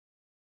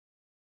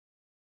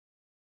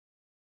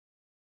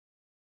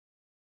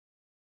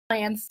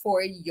plan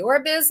for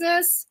your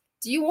business?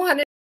 Do you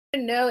want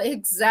to know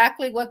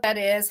exactly what that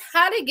is,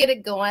 how to get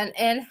it going,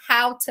 and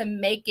how to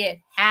make it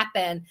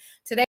happen?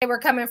 Today we're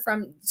coming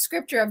from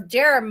scripture of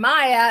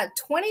Jeremiah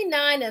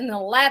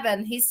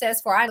 29:11. He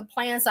says, "For I know the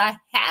plans I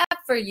have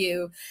for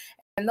you,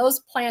 and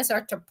those plans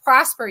are to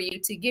prosper you,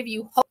 to give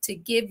you hope, to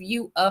give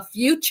you a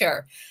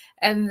future."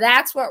 And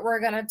that's what we're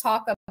going to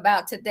talk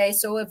about today.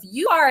 So if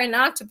you are an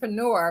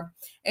entrepreneur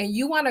and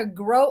you want to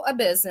grow a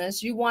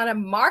business, you want to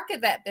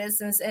market that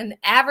business and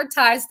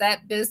advertise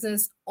that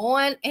business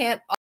on and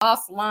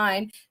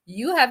offline,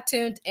 you have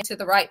tuned into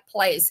the right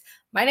place.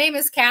 My name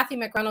is Kathy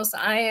McReynolds.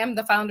 I am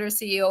the founder and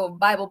CEO of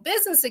Bible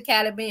Business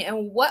Academy.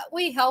 And what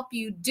we help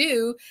you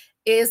do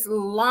is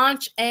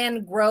launch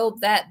and grow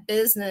that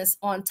business.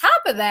 On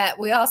top of that,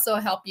 we also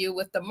help you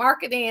with the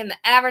marketing and the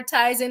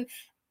advertising,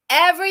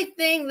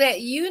 everything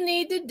that you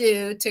need to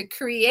do to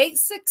create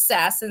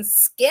success and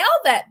scale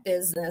that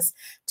business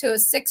to a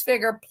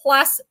six-figure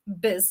plus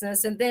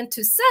business. And then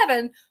to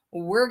 7,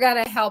 we're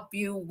going to help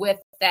you with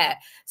that.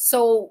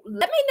 So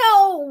let me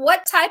know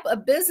what type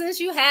of business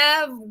you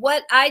have,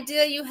 what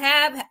idea you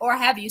have, or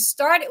have you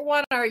started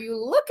one, or are you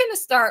looking to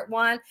start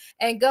one?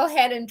 And go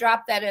ahead and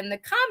drop that in the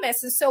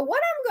comments. And so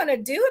what I'm going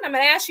to do, and I'm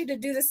going to ask you to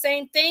do the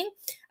same thing,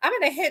 I'm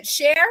going to hit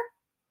share.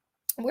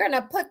 We're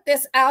going to put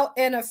this out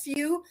in a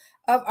few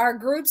of our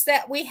groups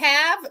that we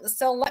have.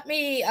 So let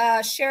me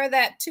share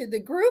that to the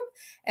group,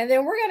 and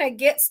then we're going to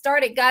get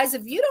started. Guys,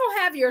 if you don't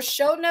have your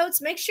show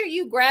notes, make sure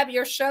you grab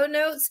your show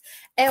notes.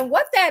 And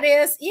what that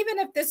is, even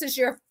if this is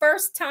your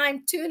first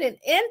time tuning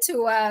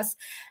into us,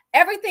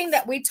 everything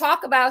that we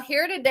talk about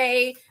here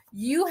today,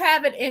 you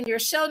have it in your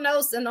show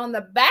notes. And on the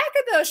back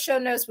of those show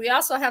notes, we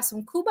also have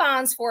some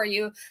coupons for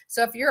you.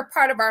 So if you're a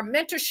part of our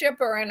mentorship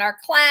or in our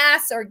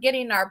class or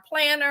getting our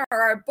planner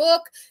or our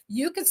book,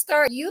 you can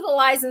start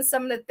utilizing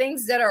some of the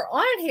things that are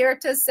on here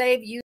to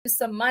save you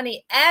some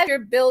money as you're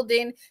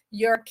building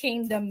your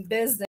kingdom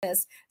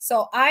business.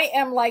 So I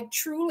am like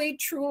truly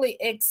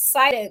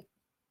excited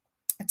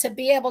to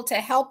be able to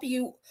help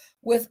you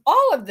with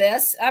all of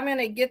this. I'm going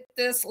to get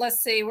this.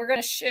 Let's see. We're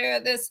going to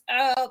share this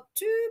out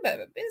to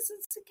Bible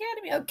Business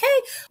Academy. Okay.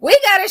 We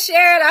got to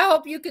share it. I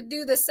hope you could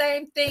do the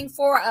same thing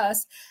for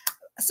us.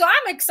 So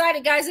I'm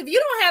excited, guys. If you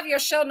don't have your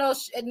show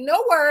notes,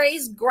 no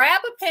worries.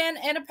 Grab a pen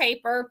and a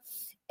paper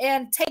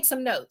and take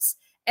some notes.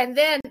 And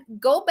then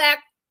go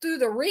back through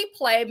the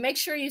replay. Make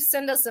sure you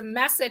send us a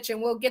message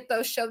and we'll get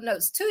those show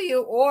notes to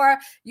you, or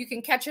you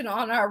can catch it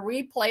on our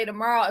replay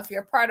tomorrow if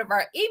you're part of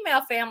our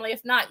email family.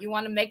 If not, you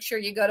want to make sure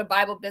you go to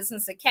Bible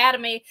Business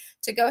Academy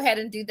to go ahead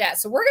and do that.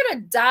 So we're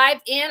going to dive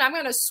in. I'm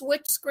going to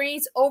switch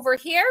screens over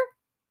here,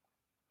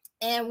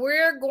 and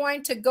we're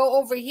going to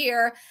go over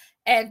here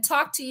and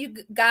talk to you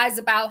guys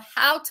about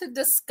how to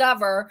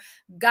discover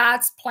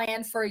God's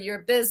plan for your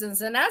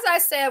business. And as I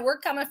said, we're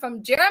coming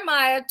from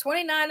Jeremiah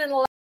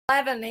 29:11.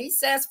 He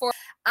says, "For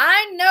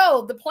I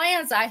know the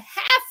plans I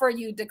have for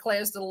you,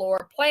 declares the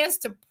Lord, plans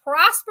to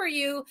prosper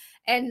you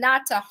and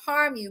not to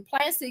harm you,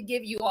 plans to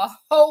give you a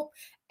hope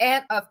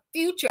and a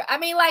future." I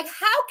mean, like,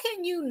 how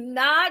can you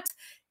not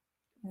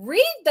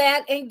read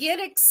that and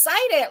get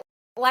excited?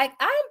 Like,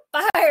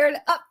 I'm fired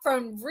up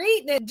from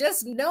reading it,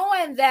 just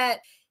knowing that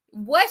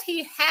what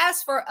he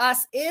has for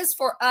us is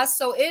for us.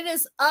 So it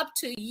is up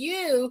to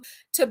you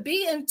to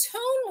be in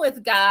tune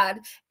with God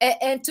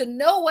and to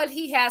know what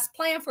he has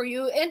planned for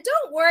you. And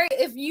don't worry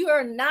if you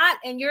are not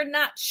and you're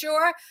not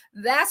sure.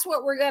 That's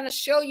what we're going to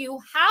show you,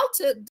 how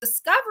to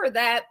discover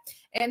that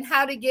and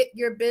how to get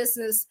your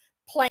business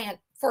plan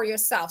for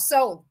yourself.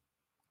 So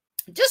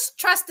just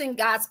trusting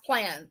God's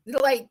plan.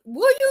 Like,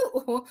 will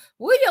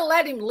you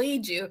let him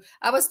lead you?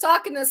 I was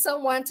talking to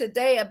someone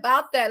today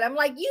about that. I'm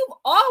like, you've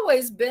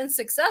always been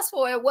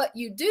successful at what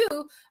you do,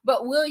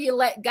 but will you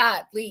let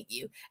God lead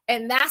you?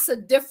 And that's a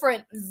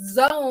different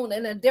zone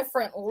and a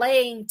different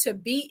lane to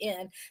be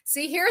in.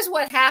 See, here's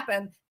what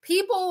happened.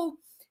 People,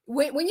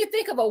 when you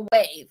think of a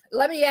wave,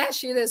 let me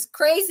ask you this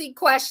crazy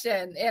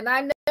question, and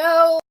I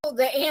know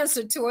the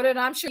answer to it, and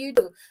I'm sure you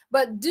do,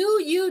 but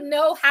do you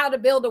know how to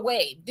build a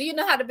wave? Do you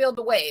know how to build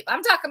a wave?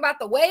 I'm talking about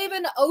the wave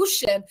in the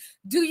ocean.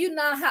 Do you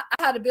know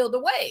how to build a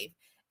wave?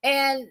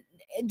 And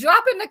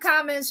drop in the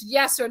comments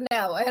yes or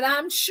no, and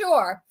I'm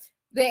sure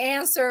the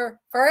answer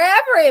for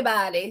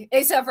everybody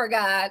except for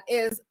God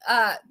is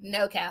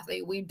no,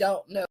 Kathy, we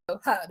don't know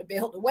how to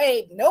build a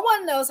wave. No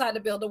one knows how to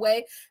build a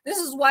wave. This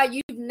is why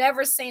you've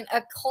never seen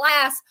a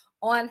class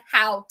on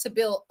how to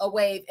build a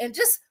wave. And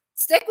just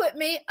stick with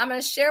me. I'm going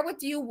to share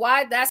with you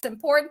why that's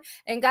important.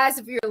 And guys,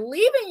 if you're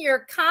leaving your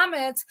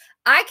comments,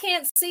 I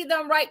can't see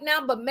them right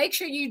now, but make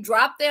sure you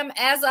drop them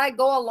as I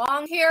go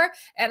along here.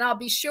 And I'll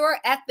be sure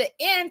at the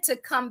end to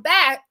come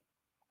back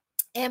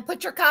and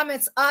put your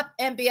comments up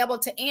and be able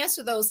to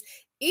answer those.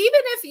 Even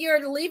if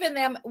you're leaving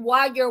them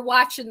while you're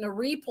watching the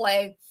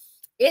replay,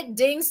 it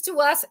dings to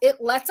us. It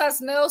lets us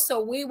know.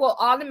 So we will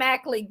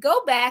automatically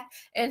go back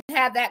and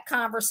have that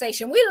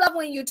conversation. We love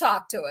when you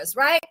talk to us,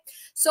 right?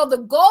 So the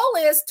goal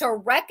is to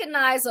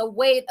recognize a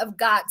weight of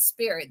God's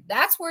spirit.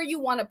 That's where you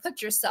want to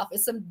put yourself.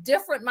 It's a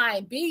different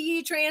mind. Be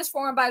ye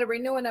transformed by the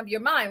renewing of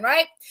your mind,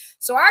 right?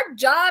 So our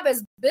job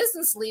as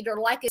business leader,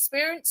 like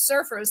experienced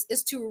surfers,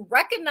 is to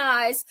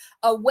recognize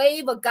a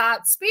wave of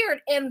God's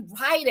spirit and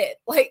ride it.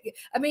 Like,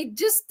 I mean,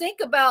 just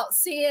think about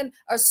seeing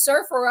a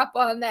surfer up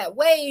on that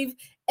wave,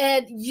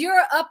 and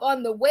you're up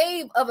on the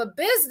wave of a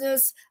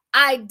business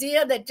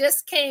idea that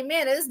just came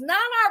in. It's not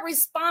our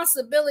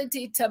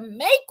responsibility to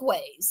make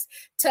waves,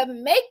 to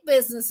make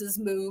businesses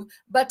move,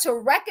 but to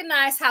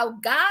recognize how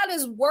God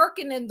is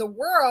working in the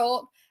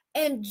world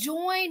and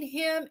join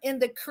him in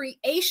the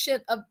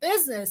creation of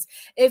business.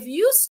 If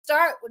you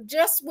start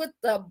just with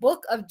the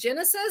book of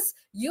Genesis,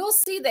 you'll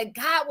see that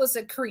God was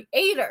a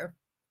creator.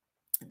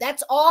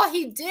 That's all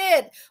he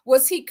did,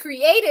 was he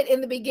created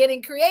in the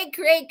beginning. Create.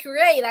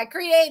 I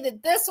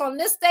created this on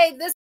this day,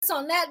 this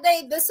on that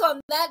day, this on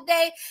that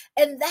day.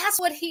 And that's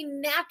what he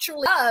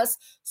naturally does.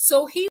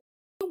 So he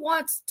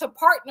wants to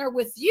partner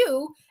with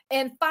you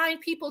and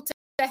find people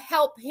to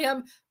help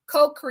him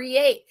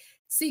co-create.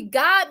 See,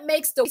 God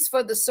makes the waves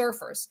for the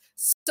surfers.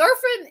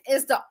 Surfing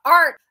is the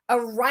art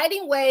of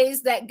riding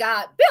waves that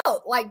God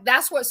built. Like,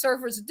 that's what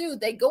surfers do.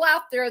 They go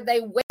out there,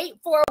 they wait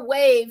for a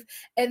wave,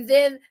 and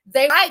then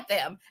they ride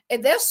them.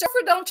 And their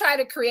surfer don't try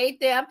to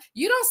create them.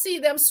 You don't see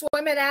them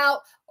swimming out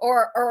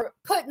or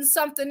putting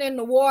something in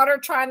the water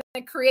trying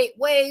to create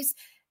waves.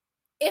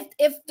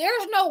 If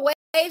there's no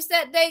waves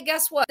that day,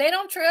 guess what? They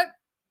don't trip.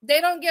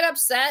 They don't get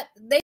upset.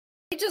 They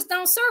just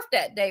don't surf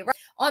that day, right?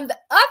 On the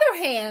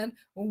other hand,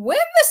 when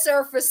the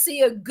surfers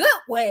see a good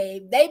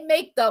wave, they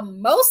make the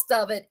most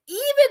of it,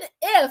 even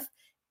if,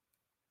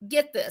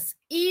 get this,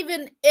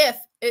 even if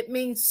it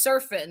means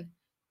surfing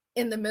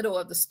in the middle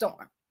of the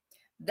storm.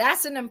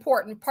 That's an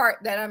important part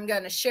that I'm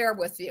going to share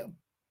with you.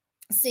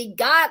 See,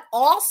 God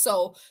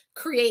also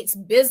creates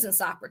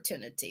business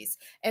opportunities,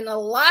 and a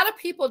lot of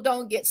people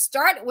don't get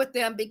started with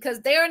them because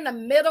they're in the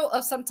middle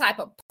of some type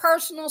of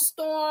personal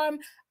storm,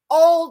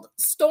 old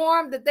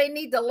storm that they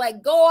need to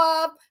let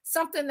go of,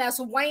 something that's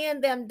weighing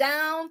them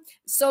down.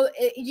 So,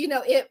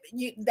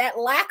 that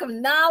lack of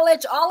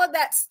knowledge, all of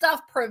that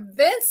stuff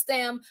prevents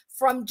them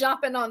from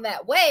jumping on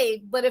that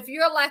wave. But if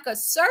you're like a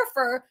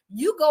surfer,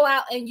 you go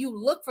out and you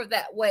look for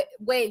that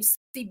wave.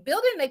 See,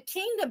 building a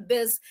kingdom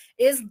business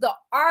is the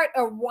art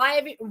of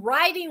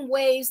riding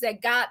waves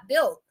that God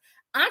built.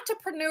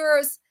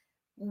 Entrepreneurs,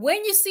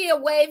 when you see a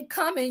wave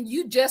coming,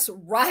 you just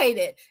ride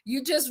it.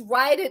 You just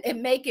ride it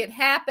and make it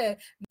happen.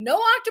 No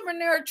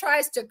entrepreneur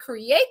tries to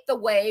create the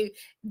wave.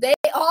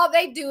 All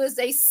they do is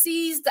they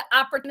seize the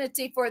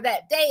opportunity for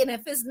that day. And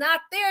if it's not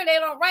there, they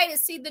don't ride it.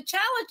 See, the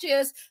challenge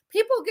is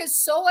people get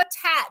so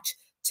attached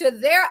to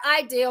their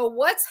idea of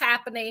what's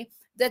happening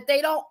that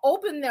they don't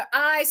open their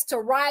eyes to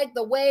ride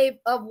the wave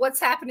of what's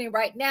happening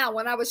right now.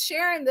 When I was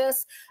sharing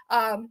this,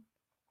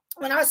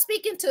 when I was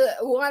speaking to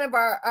one of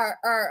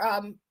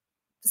our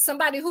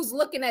somebody who's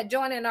looking at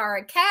joining our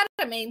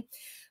academy,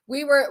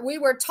 we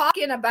were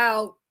talking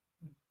about,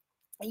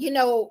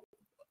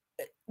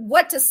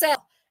 what to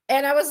sell.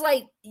 And I was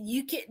like,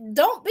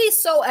 don't be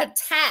so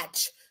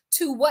attached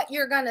to what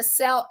you're going to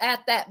sell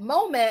at that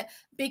moment,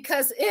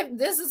 because if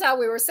this is how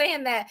we were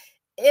saying that,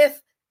 if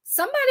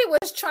somebody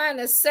was trying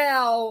to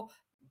sell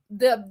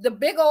the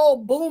big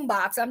old boom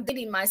box, I'm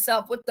dating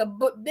myself, with the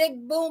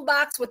big boom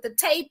box with the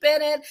tape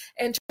in it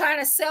and trying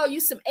to sell you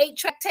some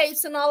 8-track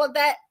tapes and all of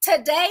that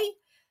today,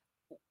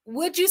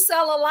 would you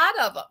sell a lot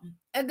of them?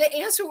 And the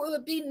answer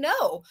would be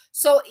no.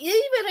 So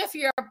even if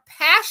you're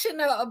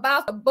passionate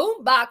about the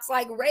boombox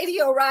like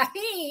Radio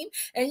Raheem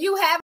and you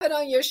have it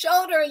on your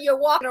shoulder and you're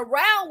walking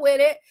around with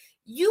it,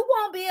 you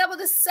won't be able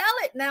to sell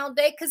it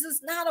nowadays because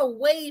it's not a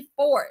wave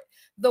for it.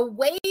 The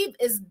wave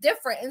is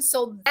different. And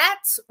so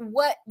that's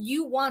what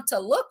you want to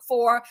look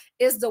for,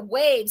 is the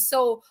wave.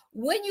 So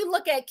when you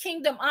look at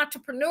kingdom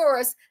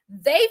entrepreneurs,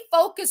 they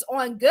focus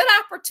on good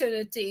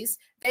opportunities.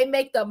 They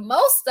make the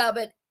most of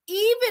it,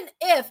 even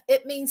if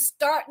it means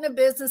starting a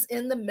business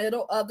in the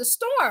middle of the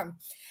storm.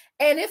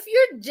 And if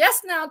you're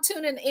just now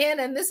tuning in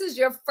and this is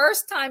your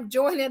first time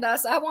joining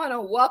us, I want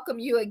to welcome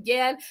you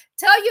again.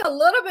 Tell you a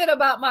little bit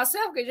about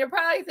myself, because you're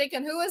probably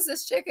thinking, who is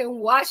this chick and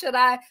why should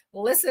I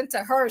listen to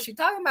her? She's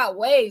talking about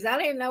waves. I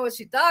don't even know what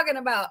she's talking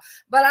about.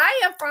 But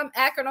I am from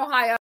Akron,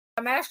 Ohio.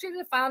 I'm actually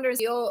the founder and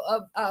CEO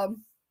of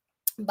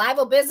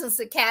Bible Business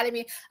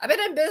Academy. I've been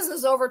in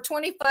business over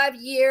 25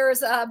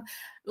 years. I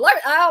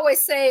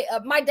always say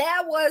my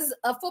dad was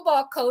a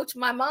football coach.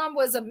 My mom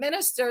was a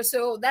minister.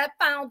 So that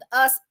found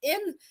us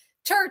in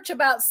church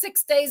about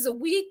 6 days a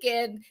week.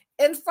 And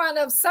in front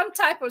of some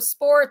type of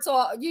sports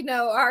all,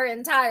 our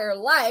entire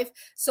life.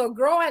 So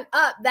growing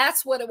up,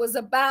 that's what it was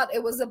about.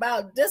 It was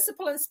about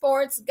discipline,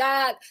 sports,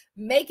 God,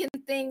 making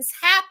things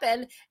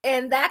happen.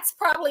 And that's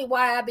probably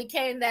why I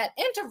became that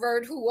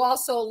introvert who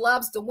also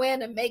loves to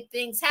win and make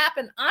things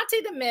happen.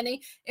 Auntie to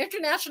many,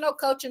 international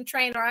coach and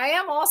trainer. I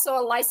am also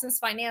a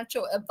licensed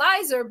financial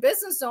advisor,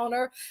 business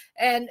owner,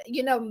 and,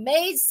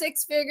 made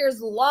six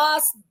figures,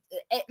 lost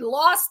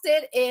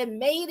it and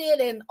made it,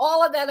 and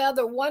all of that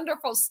other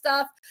wonderful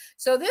stuff.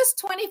 So this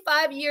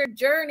 25-year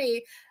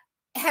journey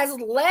has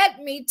led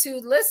me to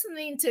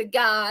listening to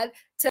God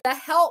to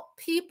help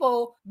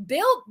people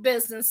build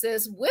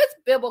businesses with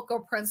biblical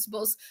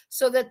principles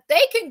so that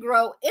they can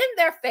grow in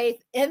their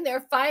faith, in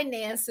their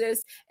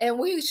finances, and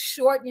we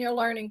shorten your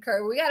learning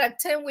curve. We got a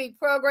 10-week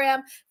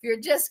program. If you're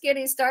just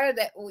getting started,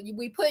 that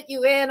we put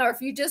you in, or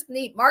if you just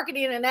need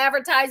marketing and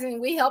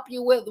advertising, we help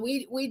you with.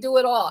 We do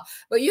it all.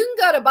 But you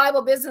can go to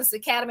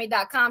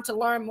BibleBusinessAcademy.com to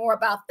learn more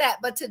about that.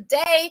 But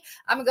today,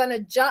 I'm going to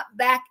jump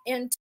back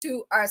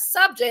into our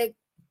subject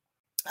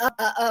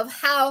of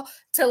how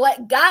to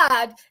let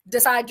God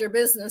decide your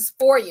business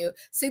for you.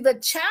 See, the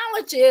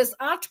challenge is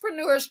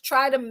entrepreneurs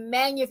try to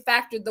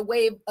manufacture the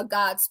wave of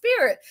God's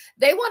spirit.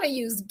 They want to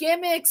use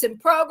gimmicks and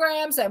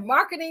programs and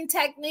marketing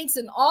techniques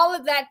and all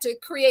of that to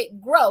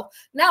create growth.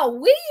 Now,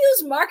 we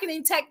use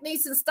marketing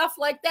techniques and stuff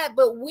like that,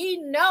 but we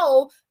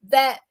know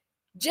that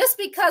just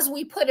because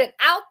we put it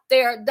out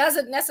there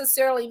doesn't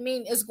necessarily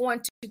mean it's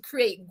going to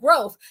create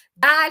growth.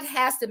 God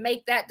has to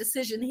make that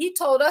decision. He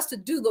told us to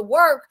do the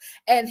work,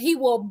 and he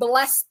will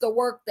bless the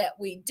work that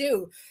we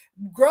do.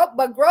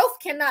 But growth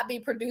cannot be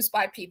produced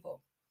by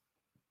people.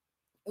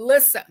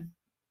 Listen,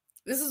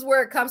 this is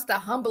where it comes to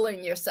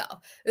humbling yourself.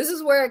 This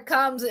is where it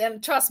comes,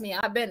 and trust me,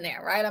 I've been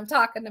there, right? I'm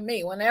talking to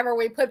me. Whenever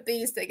we put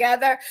these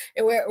together,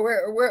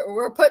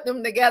 we're putting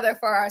them together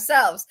for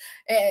ourselves.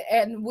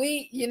 And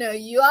we,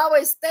 you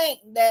always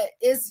think that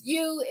it's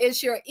you,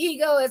 it's your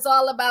ego, it's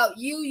all about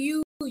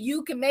you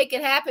can make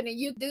it happen and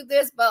you do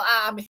this, but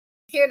I'm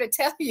here to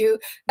tell you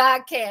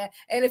God can.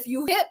 And if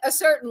you hit a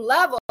certain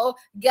level,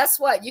 guess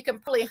what? You can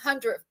probably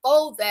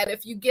 100-fold that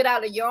if you get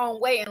out of your own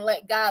way and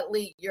let God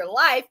lead your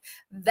life.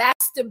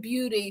 That's the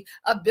beauty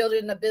of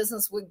building a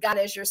business with God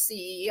as your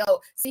CEO.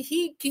 See,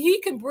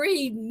 he can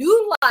breathe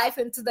new life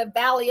into the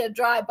valley of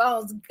dry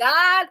bones.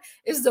 God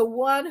is the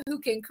one who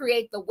can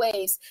create the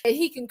waves. And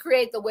he can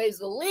create the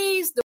waves of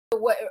leaves,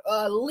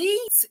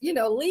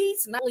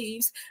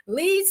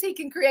 leads. He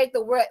can create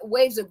the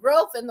waves of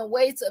growth and the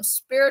waves of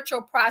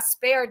spiritual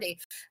prosperity.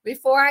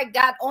 Before I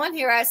got on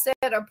here, I said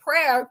a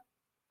prayer,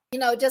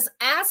 just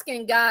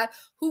asking God,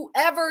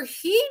 whoever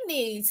he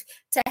needs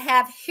to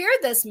hear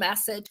this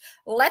message,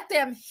 let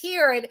them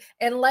hear it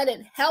and let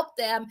it help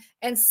them,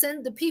 and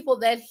send the people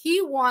that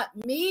he want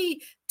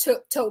me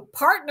to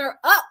partner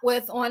up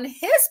with on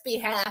his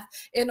behalf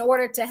in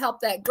order to help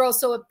that grow.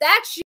 So if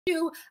that's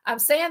you, I'm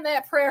saying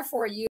that prayer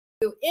for you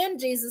in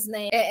Jesus'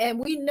 name. And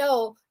we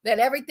know that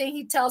everything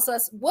he tells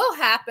us will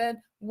happen.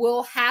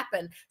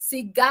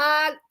 See,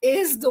 God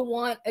is the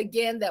one,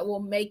 again, that will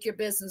make your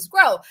business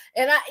grow.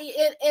 And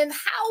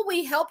how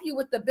we help you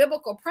with the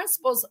biblical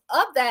principles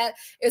of that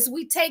is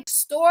we take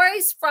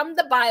stories from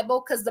the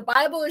Bible, because the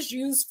Bible is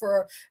used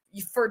for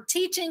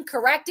teaching,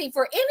 correcting,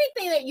 for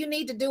anything that you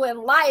need to do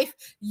in life.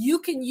 You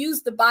can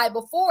use the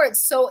Bible for it.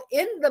 So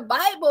in the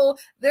Bible,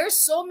 there's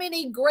so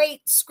many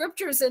great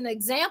scriptures and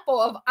example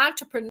of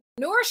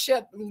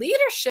entrepreneurship,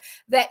 leadership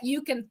that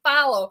you can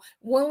follow.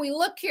 When we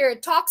look here,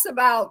 it talks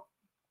about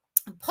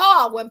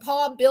Paul, when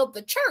Paul built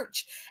the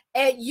church,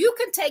 and you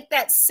can take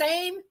that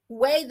same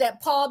way that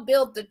Paul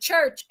built the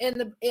church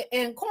in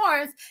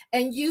Corinth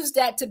and use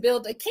that to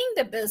build a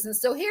kingdom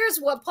business. So here's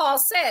what Paul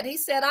said. He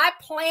said, I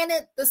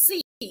planted the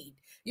seed.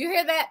 You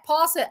hear that?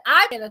 Paul said,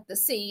 I planted the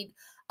seed.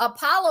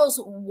 Apollos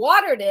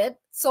watered it.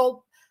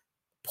 So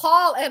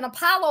Paul and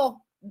Apollo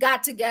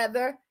got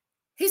together.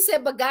 He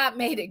said, but God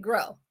made it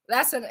grow.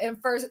 That's in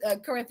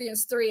 1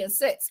 Corinthians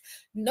 3:6.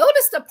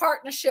 Notice the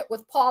partnership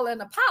with Paul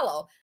and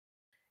Apollo.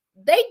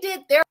 They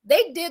did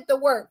the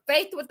work.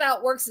 Faith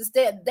without works is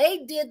dead. They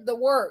did the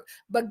work,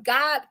 but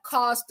God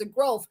caused the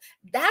growth.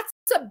 That's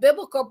a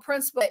biblical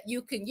principle that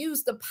you can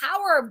use. The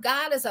power of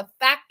God is a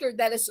factor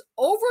that is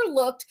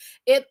overlooked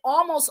in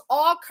almost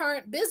all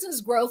current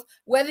business growth,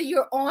 whether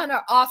you're on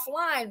or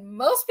offline.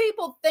 Most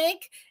people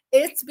think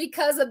it's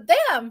because of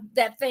them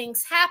that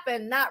things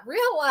happen, not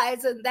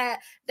realizing that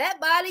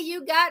body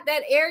you got,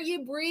 that air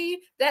you breathe,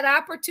 that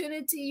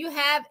opportunity you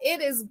have,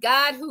 it is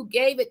God who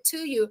gave it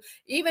to you.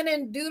 Even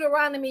in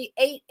Deuteronomy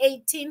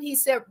 8:18, he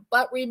said,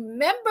 but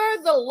remember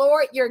the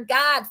Lord your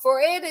God, for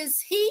it is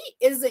he.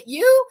 Is it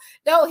you?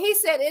 No, he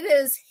said it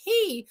is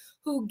he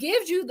who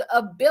gives you the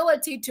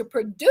ability to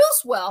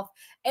produce wealth,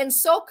 and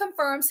so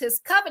confirms his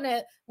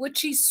covenant,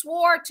 which he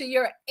swore to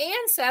your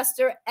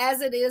ancestor as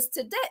it is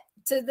today.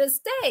 To this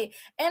day.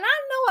 And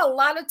I know a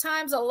lot of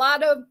times, a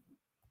lot of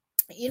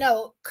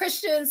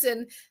Christians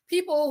and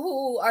people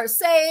who are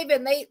saved,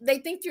 and they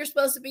think you're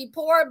supposed to be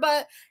poor,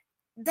 but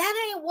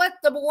that ain't what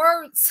the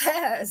word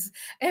says.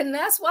 And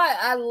that's why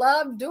I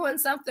love doing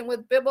something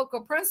with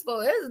biblical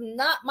principle. It's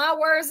not my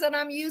words that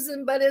I'm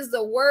using, but it's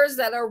the words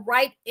that are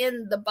right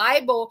in the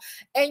Bible.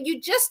 And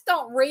you just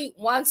don't read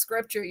one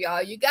scripture,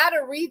 y'all. You got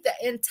to read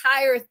the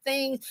entire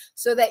thing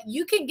so that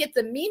you can get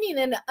the meaning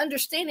and the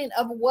understanding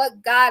of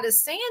what God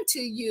is saying to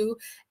you.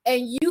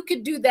 And you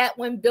could do that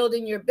when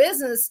building your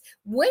business.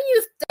 When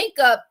you think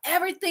of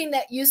everything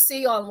that you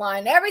see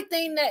online,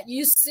 everything that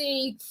you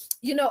see,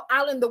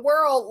 out in the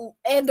world,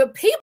 and the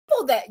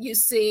people that you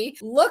see,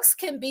 looks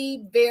can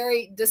be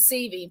very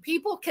deceiving.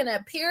 People can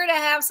appear to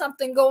have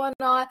something going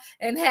on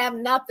and have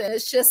nothing.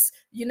 It's just,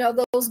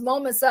 those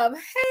moments of,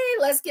 hey,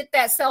 let's get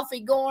that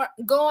selfie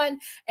going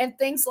and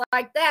things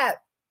like that.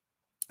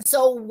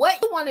 So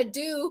what you want to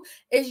do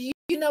is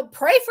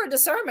pray for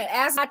discernment,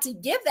 ask God to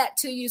give that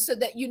to you so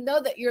that you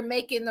know that you're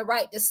making the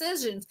right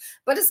decisions.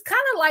 But it's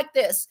kind of like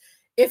this.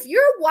 If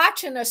you're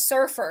watching a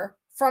surfer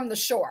from the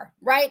shore,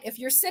 right? If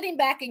you're sitting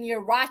back and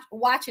you're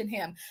watching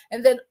him,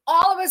 and then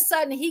all of a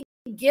sudden he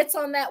gets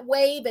on that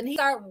wave and he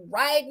starts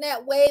riding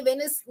that wave,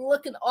 and it's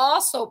looking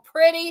all so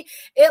pretty.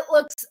 It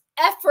looks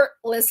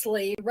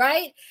effortlessly,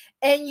 right?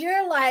 And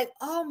you're like,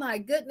 oh my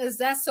goodness,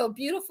 that's so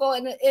beautiful.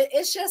 And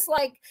it's just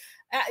like,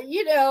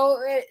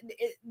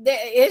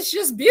 it's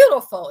just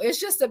beautiful. It's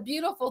just a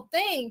beautiful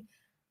thing.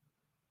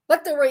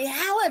 But the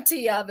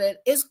reality of it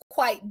is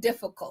quite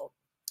difficult.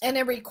 And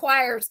it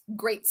requires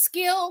great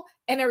skill,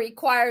 and it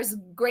requires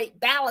great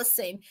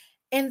balancing.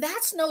 And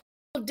that's no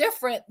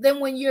different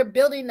than when you're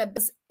building a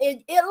business.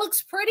 It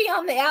looks pretty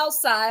on the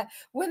outside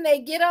when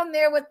they get on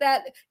there with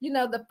that,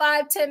 the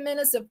 5-10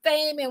 minutes of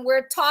fame, and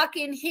we're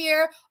talking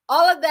here.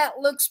 All of that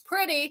looks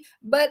pretty,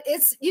 but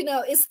it's,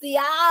 it's the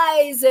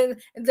eyes and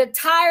the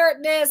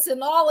tiredness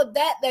and all of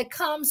that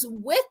comes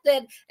with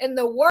it, and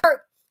the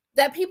work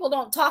that people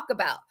don't talk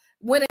about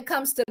when it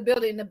comes to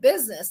building a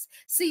business.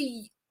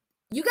 See,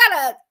 you got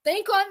to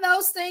think on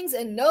those things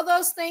and know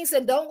those things,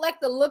 and don't let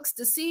the looks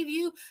deceive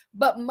you.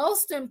 But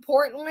most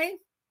importantly,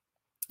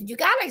 you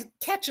got to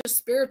catch a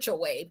spiritual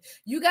wave.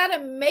 You got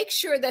to make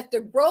sure that the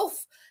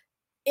growth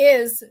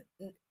is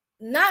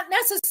not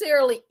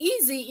necessarily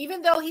easy,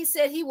 even though he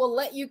said he will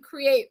let you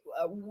create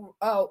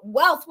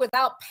wealth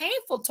without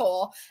painful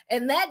toil.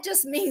 And that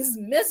just means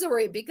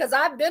misery, because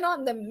I've been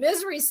on the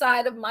misery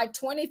side of my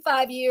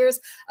 25 years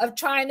of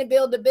trying to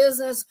build a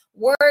business,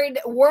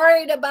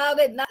 worried about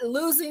it, not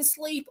losing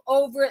sleep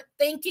over it,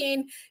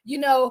 thinking,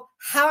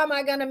 how am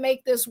I going to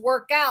make this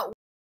work out?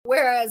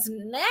 Whereas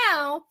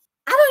now,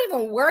 I don't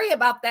even worry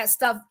about that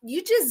stuff.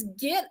 You just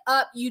get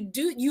up,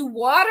 you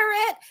water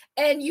it,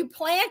 and you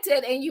plant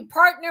it, and you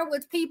partner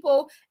with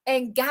people,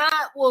 and God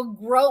will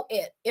grow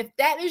it. If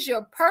that is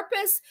your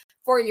purpose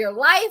for your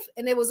life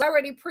and it was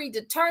already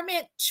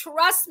predetermined,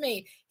 trust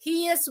me,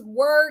 his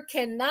word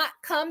cannot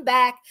come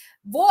back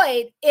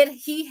void.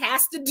 He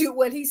has to do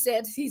what he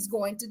said he's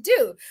going to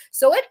do.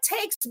 So it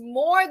takes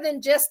more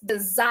than just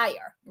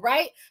desire,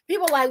 right?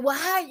 People are like,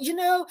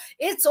 well,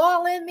 it's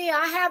all in me.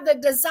 I have the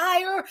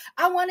desire.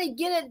 I want to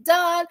get it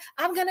done.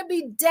 I'm going to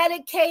be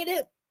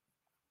dedicated.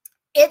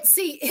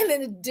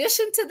 In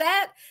addition to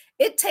that,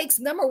 it takes,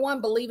 number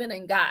one, believing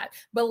in God,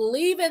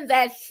 believing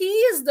that he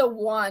is the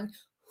one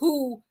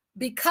who,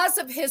 because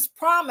of his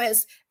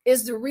promise,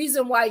 is the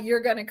reason why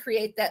you're going to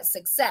create that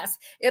success.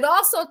 It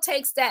also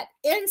takes that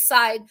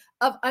insight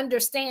of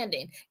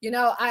understanding.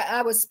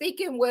 I was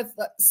speaking with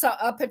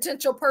a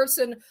potential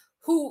person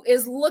who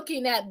is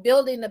looking at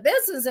building a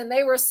business, and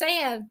they were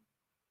saying,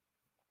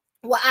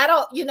 well,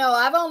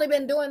 I've only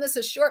been doing this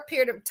a short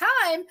period of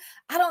time.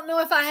 I don't know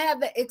if I have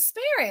the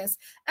experience.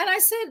 And I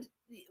said,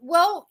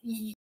 well,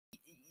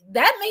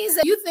 that means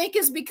that you think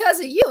it's because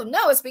of you.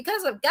 No, it's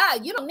because of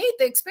God. You don't need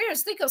the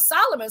experience. Think of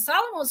Solomon.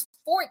 Solomon was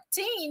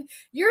 14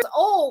 years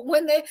old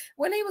when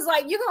he was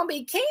like, you're going to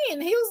be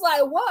king. He was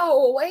like,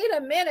 whoa, wait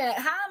a minute.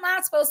 How am I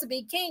supposed to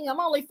be king?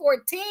 I'm only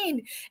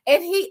 14.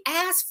 And he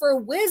asked for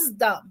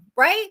wisdom,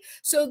 right?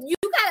 So you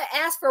got to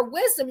ask for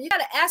wisdom. You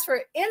got to ask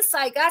for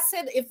insight. God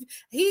said if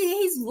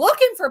he's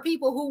looking for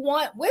people who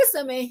want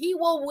wisdom, and he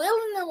will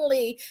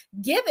willingly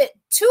give it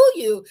to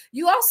you.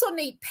 You also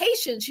need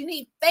patience. You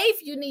need faith.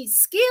 You need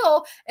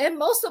skill. And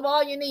most of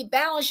all, you need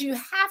balance. You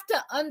have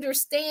to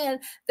understand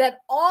that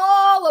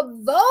all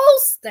of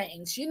those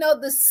things,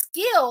 the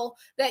skill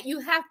that you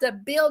have to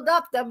build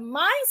up, the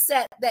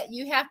mindset that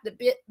you have to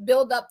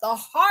build up, the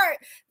heart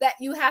that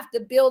you have to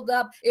build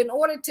up in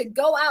order to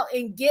go out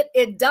and get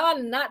it done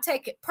and not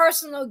take it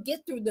personal,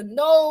 get through the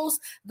nose,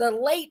 the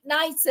late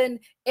nights and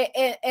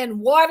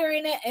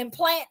watering it and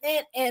planting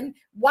it and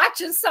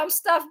watching some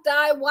stuff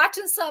die,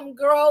 watching some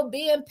grow,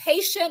 being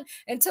patient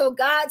until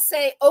God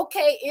say,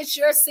 okay, it's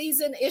your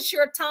season, it's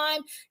your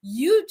time.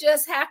 You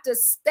just have to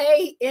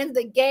stay in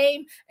the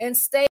game and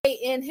stay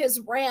in his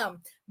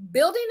realm.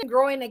 Building and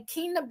growing a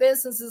kingdom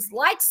business is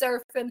like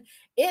surfing.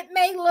 It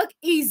may look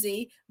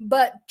easy,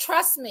 but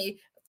trust me,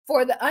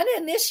 for the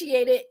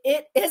uninitiated,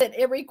 it isn't.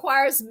 It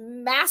requires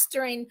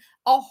mastering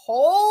a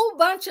whole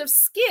bunch of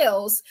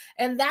skills.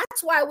 And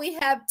that's why we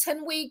have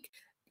 10-week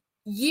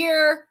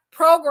year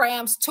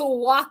programs to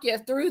walk you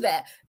through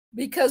that.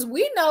 Because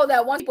we know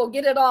that once people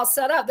get it all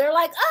set up, they're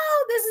like,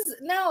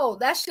 oh,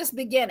 that's just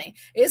beginning.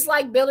 It's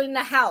like building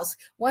a house.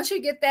 Once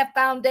you get that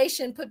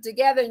foundation put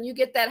together and you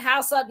get that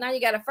house up, now you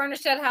got to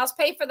furnish that house,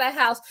 pay for that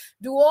house,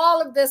 do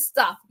all of this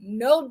stuff.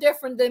 No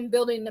different than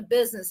building a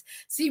business.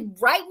 See,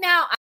 right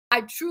now,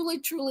 I truly,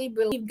 truly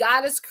believe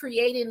God is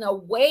creating a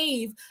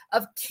wave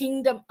of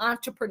kingdom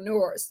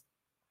entrepreneurs.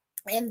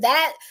 And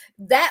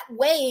that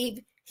wave,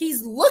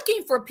 he's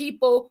looking for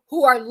people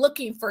who are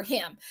looking for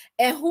him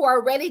and who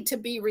are ready to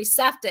be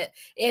receptive.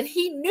 And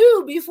he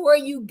knew before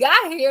you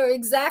got here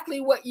exactly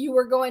what you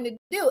were going to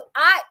do.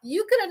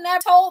 You could have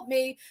never told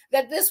me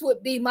that this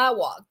would be my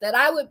walk, that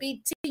I would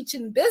be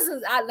teaching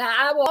business.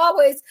 I've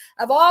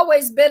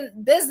always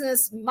been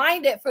business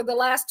minded for the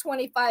last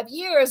 25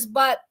 years,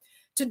 but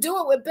to do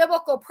it with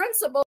biblical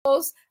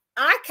principles,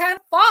 I kind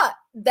of fought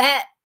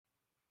that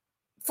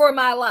for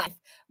my life.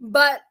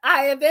 But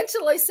I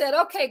eventually said,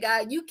 okay,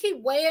 God, you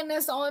keep weighing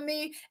this on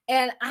me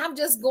and I'm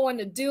just going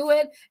to do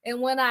it. And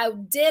when I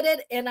did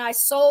it and I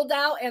sold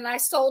out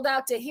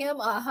to him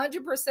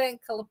 100%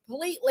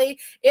 completely,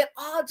 it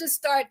all just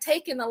started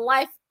taking a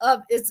life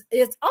of its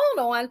own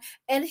on,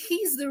 and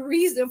he's the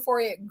reason for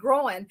it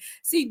growing.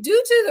 See,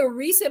 due to the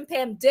recent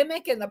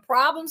pandemic and the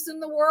problems in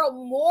the world,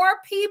 more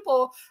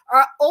people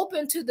are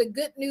open to the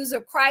good news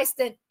of Christ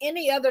than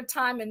any other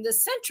time in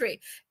this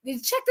century.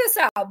 Check this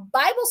out.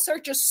 Bible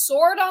searches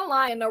soared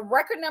online, and a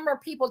record number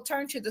of people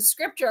turned to the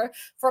scripture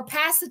for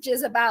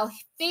passages about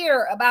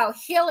fear, about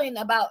healing,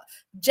 about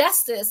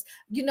justice.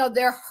 You know,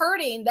 they're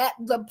hurting. That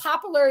the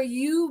popular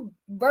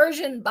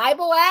YouVersion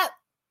Bible app,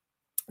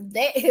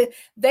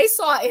 they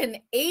saw an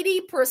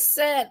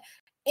 80%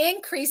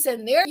 increase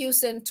in their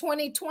use in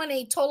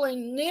 2020,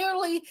 totaling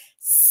nearly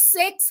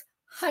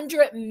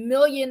 600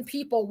 million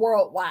people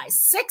worldwide.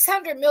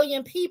 600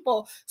 million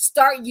people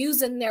start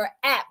using their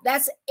app.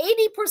 That's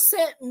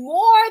 80%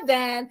 more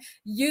than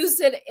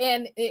used it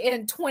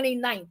in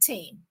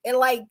 2019.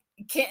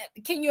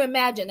 Can you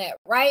imagine that,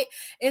 right?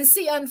 And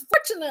see,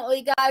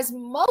 unfortunately, guys,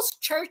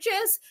 most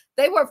churches,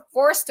 they were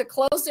forced to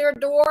close their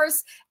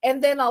doors,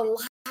 and then a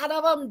lot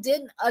of them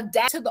didn't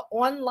adapt to the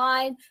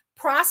online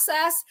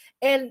process,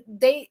 and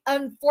they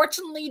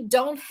unfortunately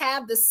don't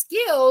have the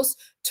skills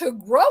to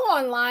grow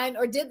online,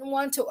 or didn't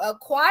want to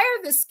acquire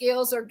the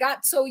skills, or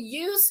got so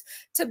used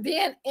to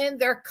being in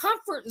their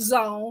comfort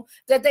zone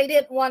that they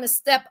didn't want to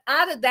step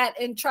out of that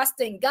and trust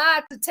in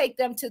God to take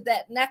them to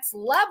that next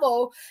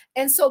level.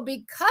 And so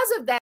because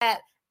of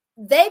that,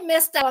 they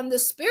missed out on the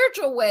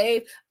spiritual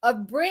wave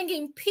of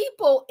bringing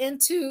people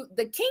into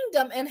the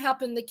kingdom and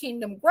helping the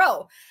kingdom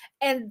grow.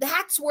 And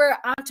that's where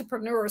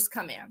entrepreneurs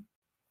come in.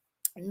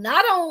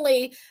 Not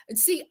only,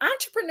 see,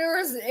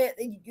 entrepreneurs,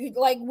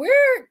 like,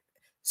 we're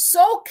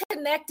so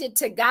connected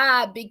to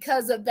God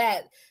because of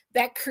that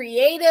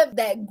creative,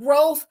 that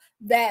growth,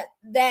 that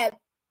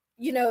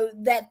you know,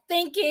 that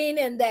thinking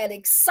and that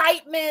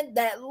excitement,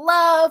 that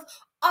love,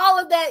 all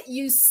of that.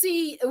 You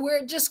see,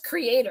 we're just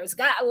creators.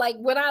 God, like,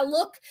 when I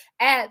look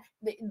at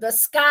the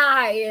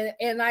sky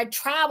and I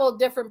travel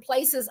different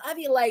places, I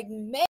be like,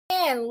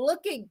 man,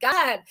 look at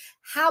God.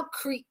 How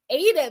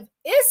creative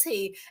is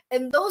he?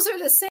 And those are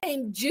the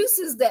same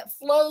juices that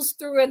flows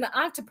through an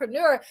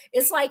entrepreneur.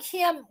 It's like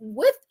him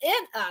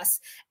within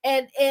us.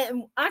 And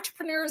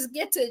entrepreneurs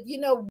get to, you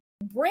know,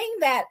 bring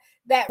that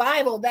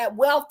Bible, that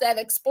wealth, that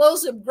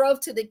explosive growth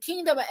to the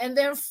kingdom. And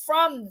then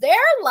from their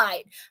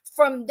light,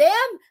 from them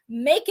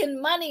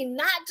making money,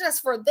 not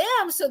just for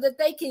them, so that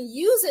they can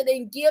use it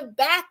and give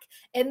back,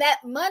 and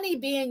that money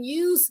being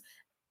used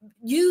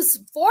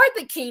for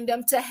the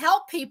kingdom to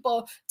help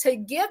people, to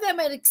give them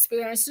an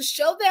experience, to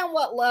show them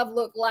what love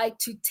looked like,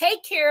 to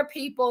take care of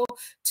people,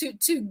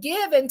 to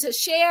give and to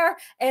share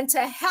and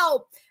to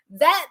help.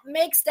 That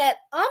makes that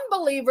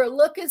unbeliever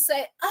look and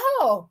say,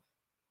 oh,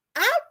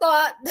 I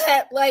thought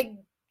that, like,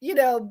 you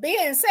know,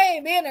 being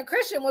saved, being a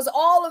Christian was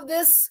all of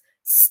this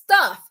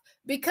stuff,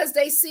 because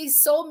they see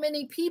so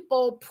many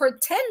people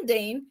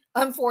pretending,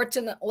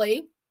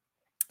 unfortunately,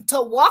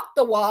 to walk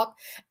the walk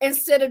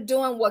instead of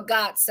doing what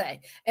God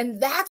say. And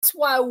that's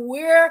why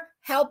we're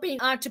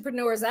helping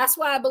entrepreneurs. That's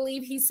why I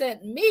believe he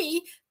sent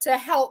me to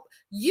help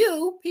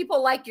you,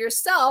 people like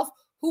yourself,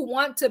 who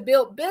want to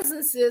build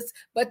businesses,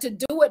 but to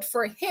do it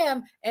for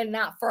him and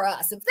not for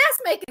us. If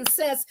that's making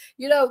sense,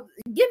 you know,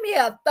 give me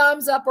a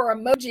thumbs up or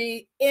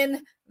emoji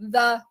in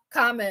the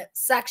comment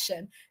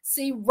section.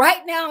 See,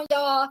 right now,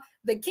 y'all,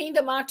 the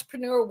Kingdom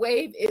Entrepreneur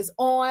Wave is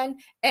on,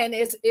 and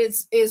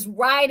is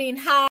riding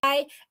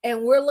high,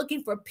 and we're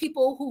looking for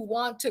people who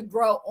want to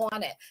grow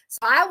on it. So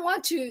I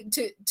want you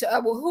to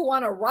who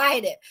want to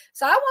ride it.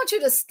 So I want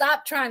you to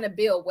stop trying to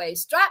build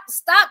waves.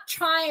 Stop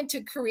trying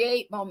to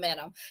create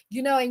momentum.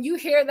 You know, and you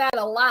hear that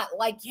a lot,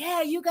 like,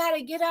 yeah, you got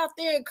to get out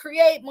there and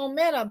create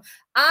momentum.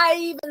 I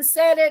even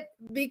said it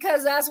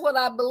because that's what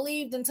I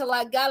believed until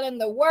I got in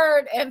the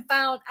word and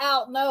found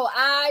out, no,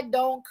 I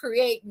don't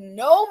create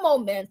no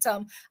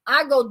momentum.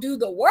 I go do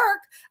the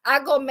work.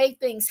 I go make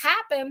things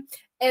happen.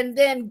 And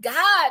then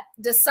God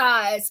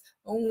decides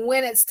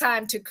when it's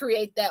time to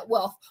create that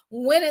wealth,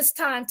 when it's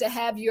time to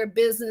have your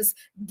business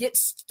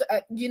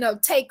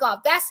take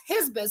off. That's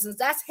his business.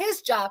 That's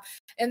his job.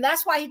 And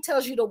that's why he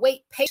tells you to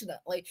wait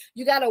patiently.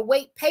 You got to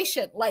wait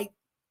patient. Like,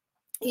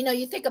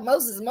 you think of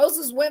Moses.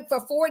 Moses went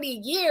for 40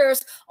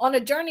 years on a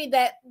journey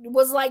that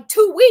was like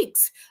 2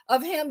 weeks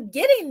of him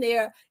getting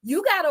there.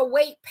 You got to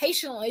wait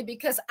patiently,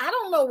 because I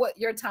don't know what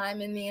your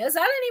timing is. I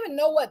don't even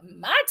know what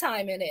my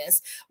timing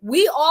is.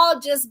 We all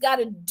just got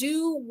to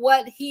do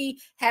what he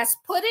has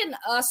put in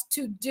us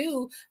to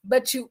do.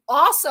 But you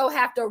also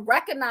have to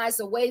recognize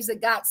the waves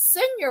that God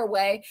send your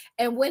way.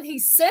 And when he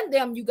send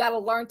them, you got to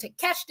learn to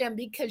catch them,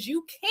 because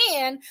you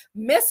can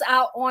miss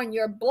out on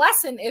your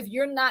blessing if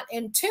you're not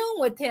in tune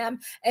with him,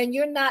 and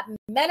you're not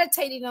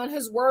meditating on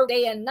his word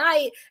day and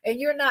night, and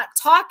you're not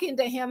talking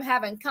to him,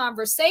 having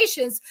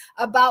conversations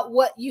about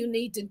what you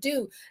need to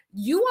do.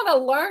 You want to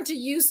learn to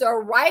use the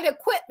right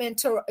equipment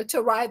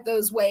to ride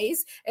those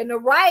waves. And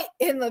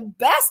the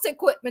best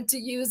equipment to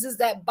use is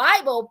that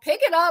Bible. Pick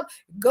it up,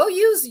 go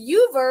use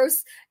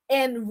YouVersion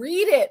and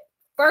read it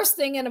first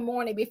thing in the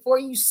morning before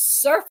you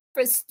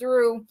surface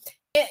through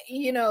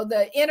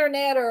the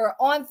internet or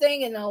on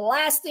thing, and the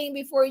last thing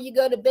before you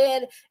go to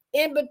bed.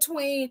 In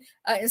between,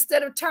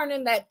 instead of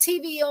turning that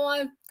TV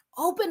on,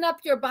 open up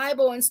your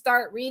Bible and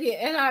start reading.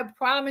 And I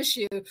promise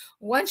you,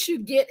 once you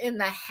get in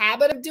the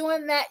habit of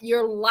doing that,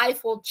 your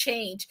life will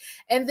change.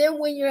 And then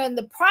when you're in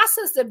the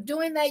process of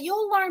doing that,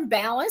 you'll learn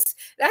balance.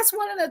 That's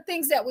one of the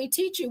things that we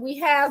teach you. We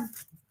have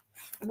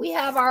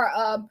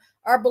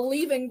our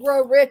Believe and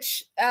Grow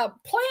Rich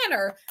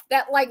planner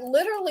that like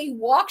literally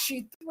walks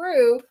you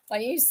through,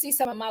 like you see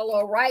some of my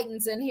little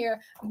writings in here,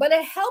 but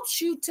it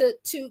helps you to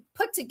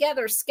put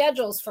together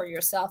schedules for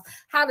yourself,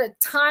 how to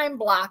time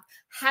block,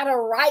 how to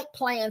write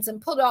plans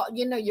and put all,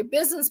 your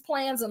business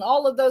plans and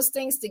all of those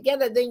things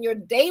together, then your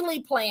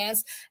daily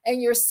plans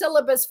and your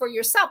syllabus for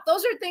yourself.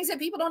 Those are things that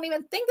people don't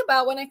even think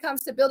about when it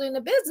comes to building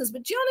a business,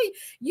 but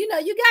you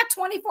got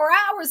 24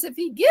 hours if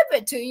he give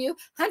it to you,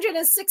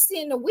 160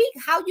 in a week.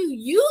 How you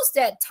use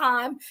that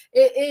time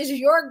is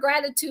your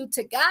gratitude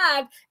to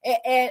God,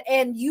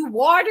 and you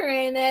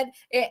watering it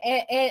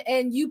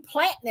and you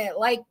planting it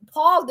like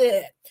Paul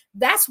did.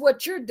 That's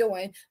what you're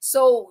doing.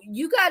 So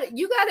you got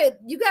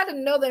to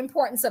know the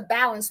importance of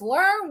balance.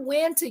 Learn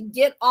when to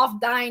get off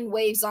dying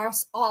waves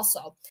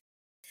also.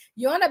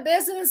 You're in a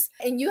business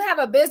and you have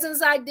a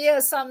business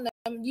idea, something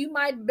that you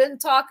might have been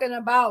talking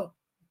about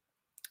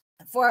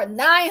for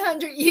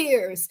 900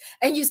 years,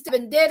 and you still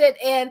did it.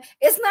 And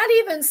it's not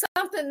even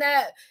something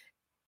that,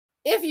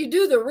 if you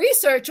do the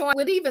research on,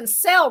 would even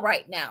sell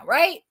right now,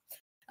 right?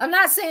 I'm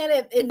not saying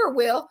it never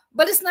will,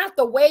 but it's not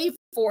the wave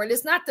for it.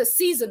 It's not the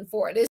season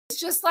for it. It's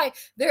just like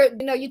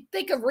you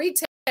think of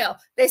retail.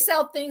 They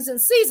sell things in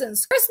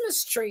seasons.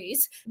 Christmas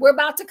trees, we're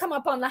about to come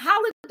up on the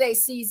holiday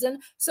season.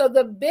 So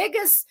the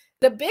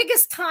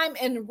biggest time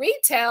in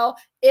retail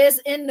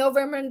is in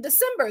November and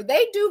December.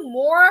 They do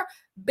more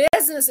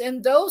business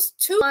in those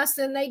 2 months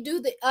than they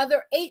do the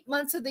other 8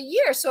 months of the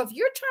year. So if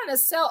you're trying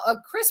to sell a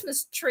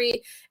Christmas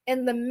tree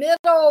in the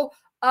middle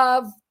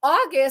of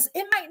August,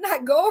 it might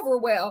not go over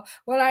well.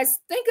 When I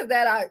think of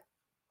that,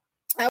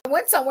 I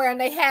went somewhere and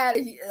they had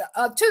to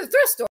the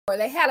thrift store.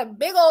 They had a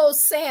big old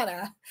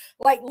Santa,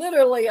 like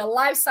literally a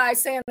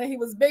life-size Santa. He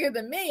was bigger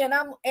than me,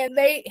 and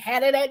they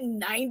had it at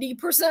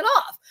 90%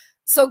 off.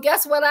 So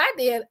guess what I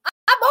did?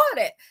 I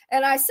bought it,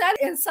 and I sat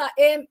inside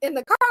in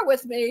the car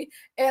with me,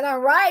 and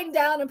I'm riding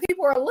down, and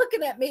people are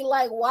looking at me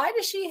like, why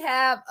does she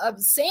have a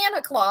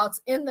Santa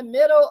Claus in the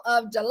middle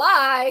of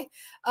July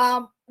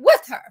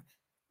with her?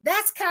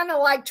 That's kind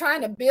of like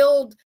trying to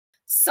build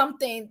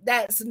something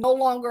that's no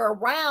longer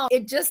around.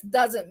 It just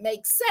doesn't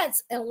make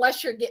sense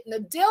unless you're getting a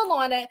deal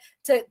on it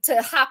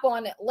to hop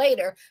on it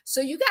later.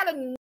 So you got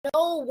to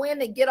know when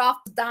to get off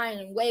the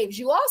dying waves.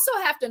 You also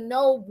have to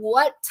know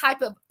what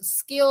type of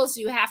skills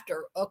you have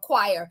to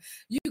acquire.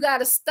 You got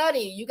to study,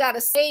 you got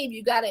to save,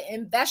 you got to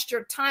invest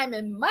your time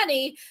and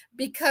money,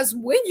 because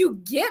when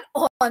you get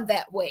on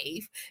that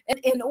wave, and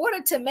in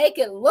order to make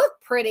it look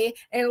pretty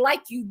and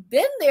like you've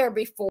been there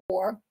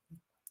before,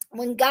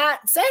 when God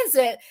says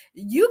it,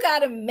 you got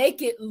to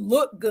make it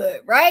look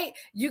good, right?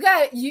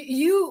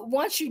 You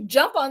once you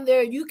jump on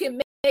there, you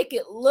can make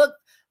it look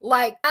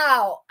like,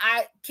 oh,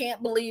 I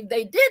can't believe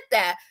they did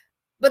that.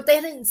 But they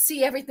didn't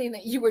see everything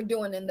that you were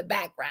doing in the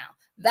background.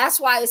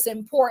 That's why it's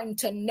important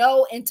to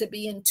know and to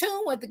be in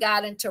tune with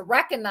God, and to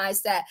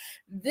recognize that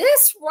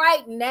this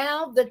right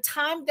now, the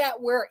time that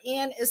we're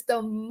in, is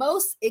the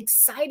most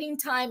exciting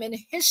time in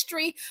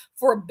history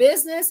for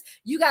business.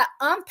 You got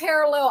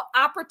unparalleled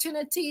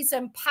opportunities,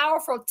 and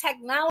powerful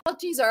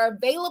technologies are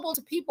available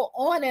to people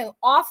on and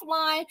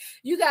offline.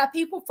 You got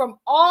people from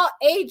all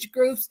age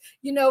groups,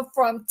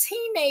 from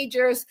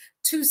teenagers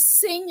to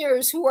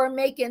seniors, who are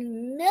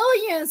making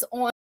millions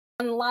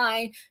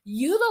online,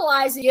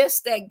 utilize the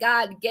gifts that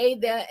God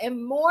gave them.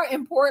 And more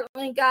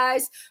importantly,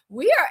 guys,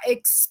 we are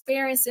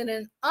experiencing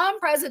an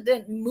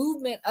unprecedented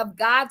movement of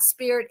God's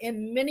Spirit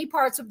in many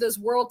parts of this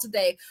world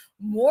today.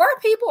 More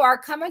people are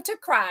coming to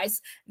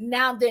Christ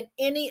now than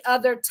any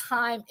other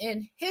time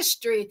in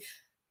history.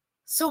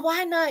 So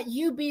why not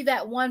you be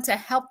that one to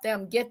help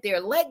them get there?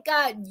 Let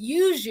God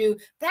use you.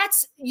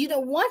 That's,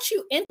 once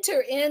you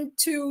enter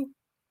into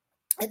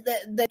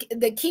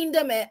the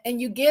kingdom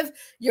and you give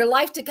your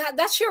life to God,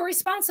 that's your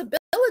responsibility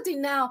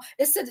now.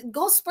 It's to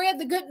go spread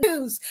the good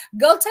news.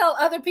 Go tell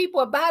other people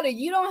about it.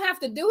 You don't have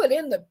to do it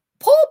in the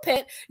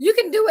pulpit. You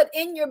can do it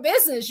in your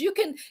business. You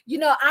can,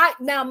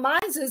 now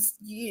mine's is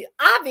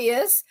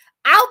obvious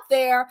out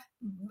there,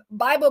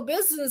 Bible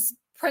business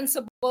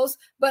principles,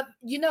 but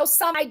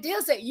some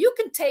ideas that you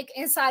can take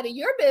inside of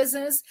your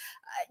business.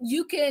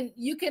 You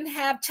can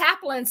have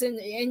chaplains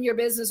in your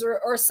business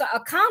or a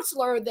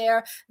counselor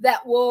there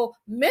that will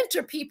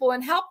mentor people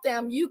and help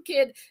them. You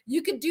could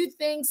do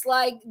things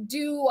like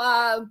do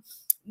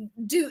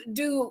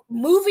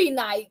movie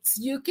nights.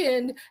 You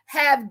can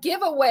have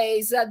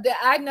giveaways.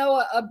 I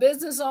know a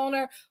business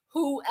owner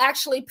who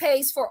actually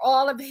pays for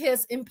all of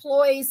his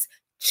employees'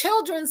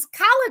 children's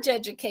college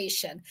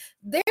education.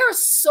 There are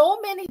so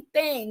many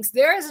things.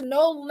 There is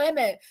no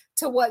limit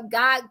to what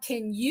God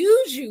can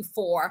use you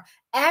for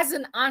as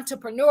an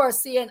entrepreneur.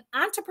 See, an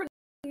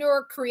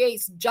entrepreneur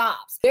creates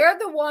jobs. They're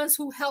the ones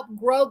who help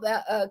grow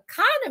the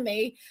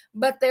economy,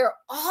 but they're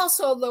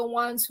also the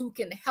ones who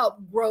can help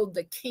grow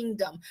the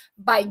kingdom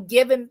by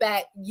giving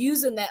back,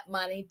 using that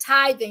money,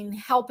 tithing,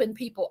 helping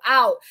people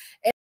out.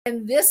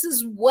 And this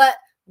is what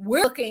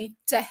we're looking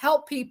to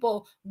help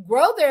people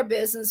grow their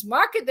business,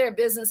 market their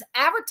business,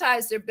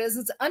 advertise their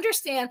business,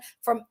 understand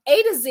from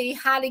A to Z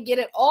how to get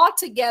it all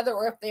together,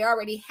 or if they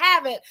already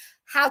have it,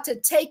 how to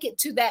take it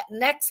to that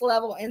next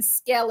level and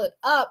scale it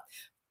up.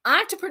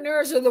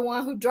 Entrepreneurs are the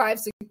one who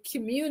drives the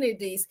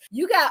communities.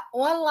 You got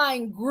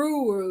online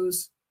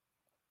gurus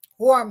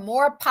who are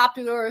more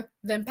popular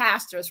than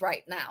pastors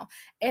right now.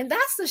 And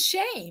that's a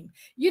shame.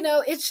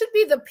 It should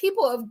be the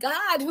people of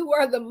God who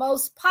are the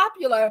most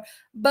popular,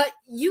 but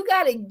you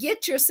got to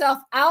get yourself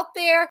out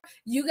there.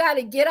 You got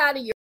to get out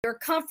of your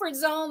comfort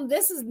zone.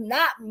 This is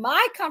not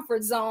my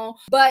comfort zone,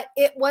 but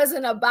it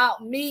wasn't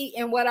about me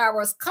and what I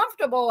was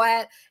comfortable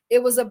at.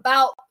 It was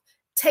about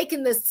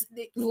taking this,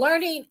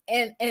 learning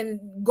and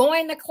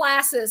going to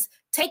classes,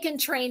 taking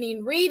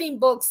training, reading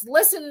books,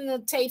 listening to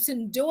tapes,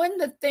 and doing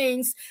the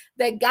things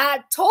that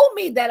God told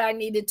me that I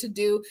needed to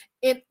do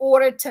in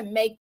order to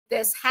make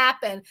this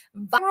happen.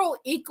 Viral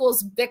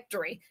equals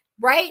victory,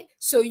 right?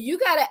 So you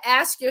got to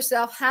ask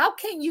yourself, how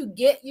can you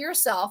get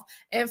yourself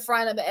in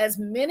front of as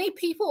many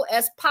people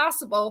as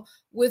possible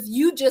with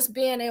you just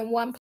being in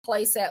one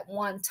place at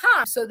one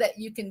time so that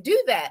you can do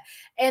that?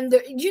 And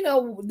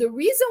the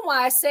reason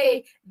why I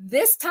say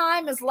this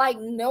time is like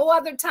no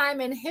other time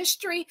in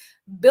history,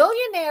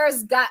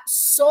 billionaires got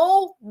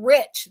so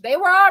rich. They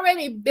were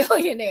already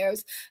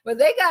billionaires, but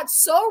they got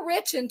so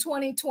rich in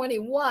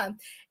 2021.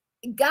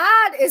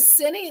 God is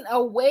sending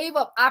a wave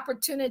of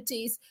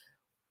opportunities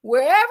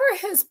wherever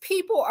his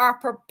people are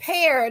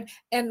prepared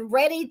and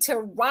ready to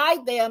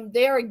ride them.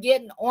 They're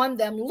getting on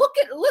them. Look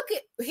at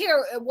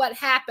here at what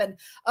happened.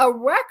 A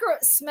record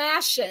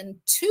smashing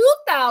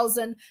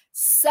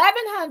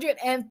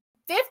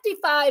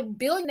 2,755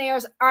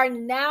 billionaires are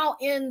now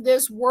in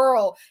this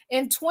world.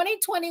 In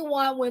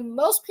 2021, when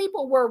most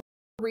people were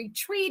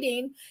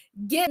retreating,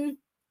 getting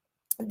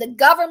the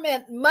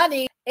government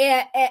money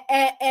and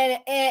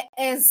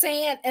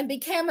saying and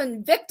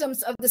becoming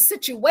victims of the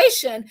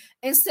situation,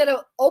 instead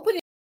of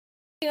opening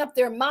up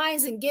their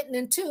minds and getting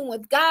in tune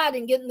with God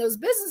and getting those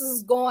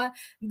businesses going,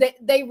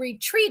 they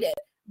retreated.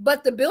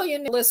 But the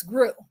billionaire list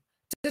grew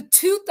to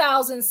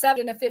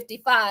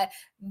 2,755.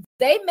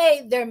 They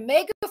made their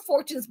mega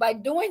fortunes by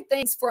doing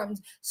things from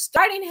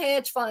starting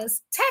hedge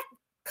funds, tech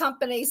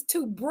companies,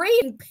 to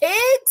breeding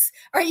pigs.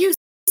 Are you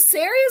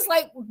serious?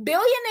 Like,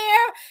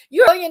 billionaire?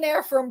 You're a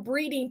billionaire from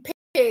breeding pigs.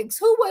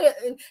 Who would have,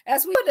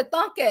 as we would have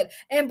thunk it,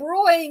 and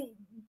brewing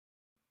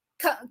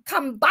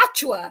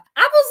kombucha.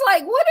 I was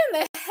like, what in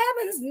the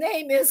heaven's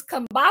name is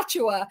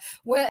kombucha?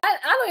 When I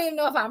don't even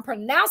know if I'm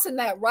pronouncing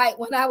that right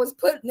when I was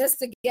putting this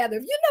together.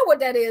 If you know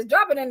what that is,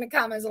 drop it in the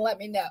comments and let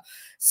me know.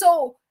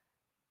 So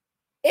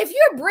if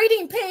you're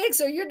breeding pigs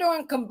or you're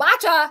doing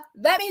kombucha,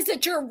 that means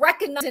that you're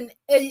recognizing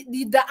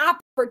the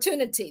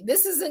opportunity.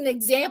 This is an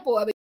example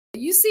of it.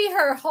 You see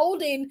her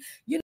holding,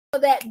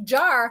 that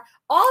jar.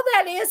 All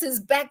that is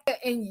bacteria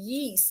and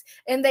yeast,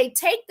 and they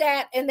take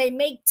that and they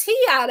make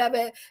tea out of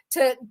it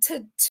to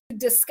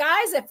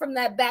disguise it from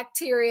that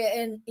bacteria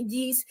and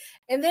yeast,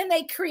 and then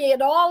they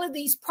create all of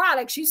these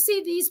products. You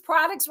see these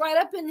products right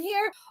up in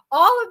here.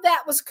 All of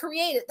that was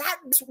created.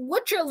 That's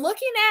what you're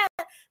looking at.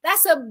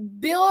 That's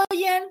 $1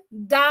 billion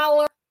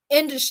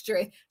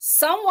industry.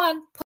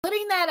 Someone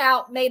putting that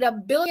out made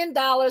 $1 billion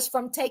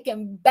from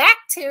taking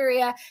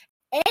bacteria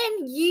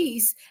and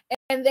yeast,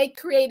 and they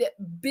created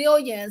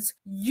billions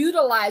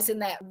utilizing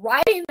that,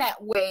 riding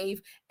that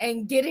wave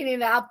and getting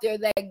it out there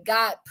that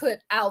God put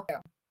out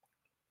there.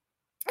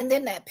 And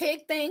then that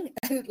pig thing,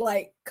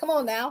 like, come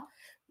on now.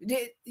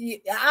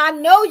 I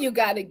know you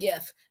got a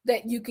gift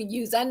that you can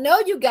use. I know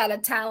you got a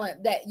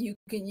talent that you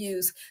can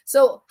use.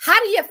 So how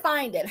do you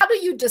find it? How do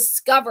you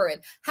discover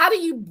it? How do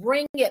you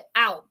bring it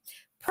out?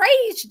 Pray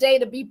each day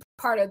to be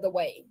part of the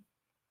wave.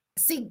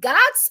 See,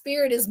 God's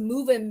spirit is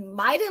moving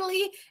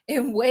mightily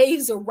in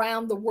waves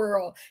around the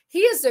world. He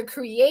is the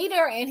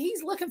creator, and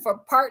he's looking for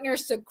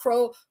partners to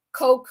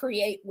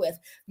co-create with.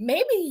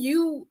 Maybe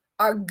you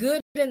are good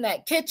in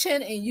that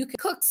kitchen and you can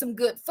cook some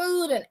good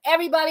food and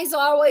everybody's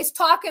always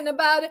talking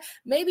about it.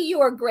 Maybe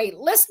you're a great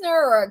listener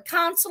or a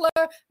counselor.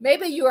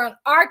 Maybe you're an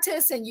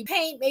artist and you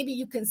paint. Maybe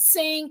you can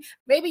sing.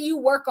 Maybe you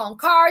work on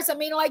cars. I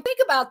mean, like, think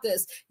about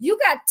this. You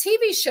got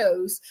TV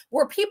shows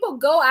where people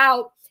go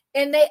out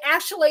and they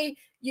actually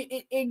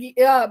in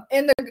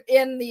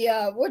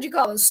the what do you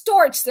call them,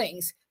 storage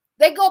things.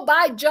 They go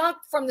buy junk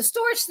from the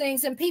storage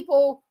things and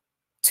people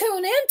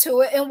tune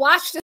into it and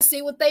watch to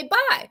see what they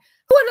buy.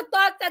 Who would have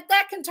thought that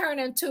that can turn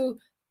into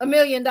 $1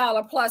 million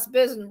plus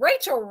business?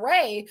 Rachel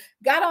Ray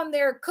got on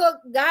there,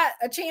 got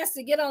a chance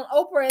to get on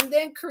Oprah, and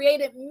then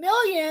created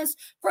millions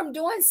from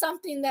doing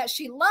something that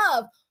she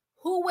loved.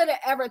 Who would have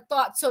ever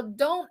thought? So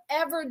don't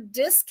ever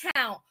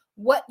discount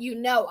what you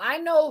know. I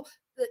know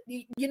that,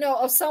 you know,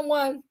 of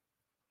someone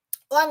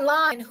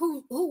online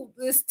who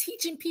is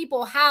teaching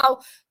people how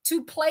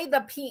to play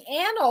the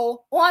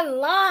piano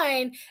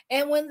online,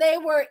 and when they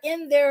were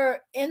in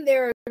their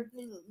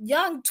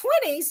young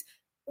 20s,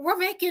 we're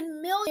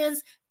making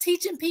millions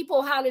teaching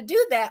people how to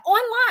do that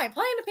online,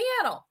 playing the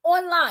piano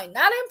online,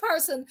 not in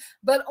person,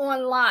 but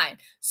online.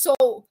 So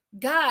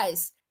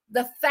guys,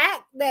 the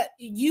fact that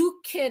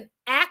you can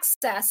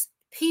access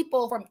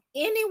people from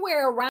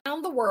anywhere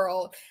around the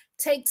world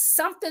takes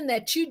something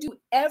that you do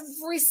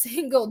every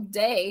single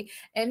day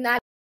and not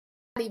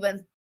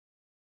even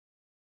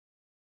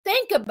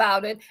think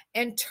about it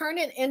and turn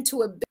it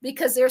into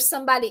because there's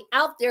somebody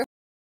out there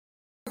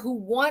who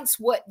wants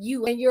what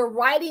you, and you're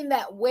riding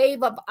that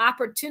wave of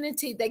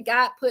opportunity that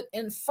God put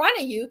in front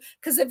of you.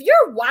 Because if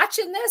you're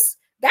watching this,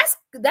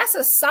 that's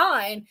a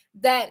sign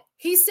that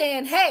he's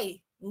saying,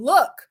 hey,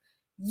 look,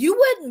 you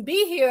wouldn't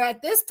be here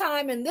at this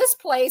time in this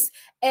place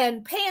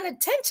and paying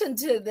attention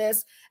to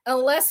this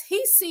unless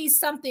he sees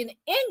something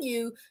in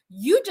you.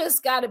 You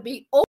just got to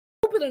be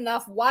open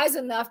enough, wise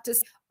enough to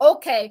say,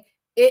 okay,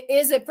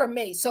 is it for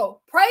me?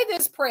 So pray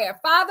this prayer.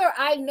 Father,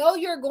 I know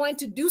you're going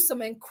to do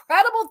some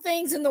incredible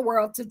things in the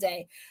world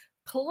today.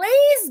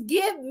 Please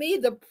give me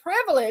the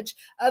privilege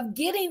of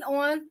getting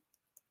on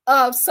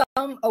of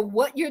some of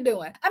what you're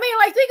doing. I mean,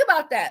 like, think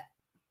about that.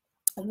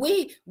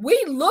 We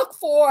look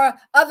for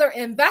other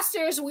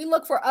investors. We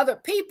look for other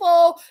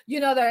people, you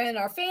know, that are in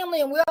our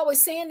family, and we're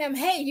always saying them,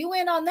 hey, you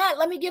in on that?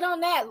 Let me get on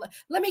that.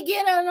 Let me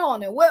get in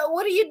on it.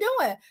 What are you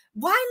doing?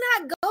 Why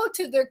not go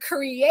to the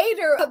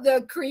creator of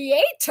the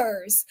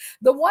creators,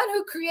 the one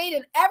who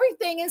created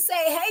everything, and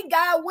say, hey,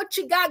 God, what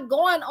you got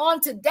going on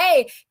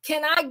today?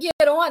 Can I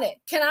get on it?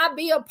 Can I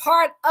be a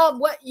part of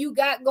what you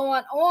got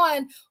going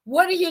on?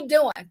 What are you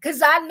doing?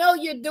 Because I know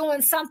you're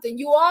doing something.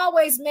 You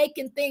always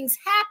making things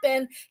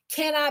happen.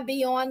 Can I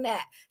be on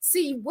that?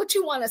 See, what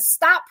you want to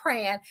stop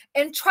praying,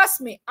 and trust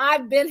me,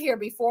 I've been here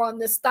before on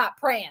this stop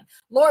praying.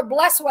 Lord,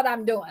 bless what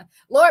I'm doing.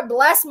 Lord,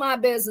 bless my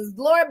business.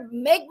 Lord,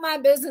 make my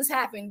business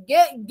happen.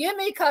 Give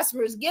me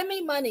customers. Give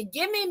me money.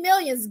 Give me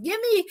millions. Give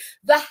me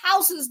the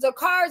houses, the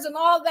cars, and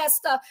all that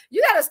stuff.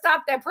 You got to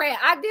stop that praying.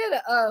 I did,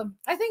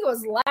 I think it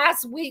was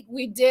last week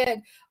we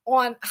did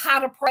on how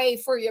to pray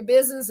for your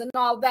business and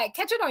all that.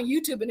 Catch it on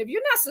YouTube. And if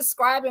you're not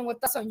subscribing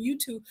with us on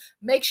YouTube,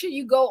 make sure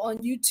you go on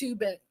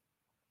YouTube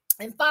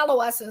and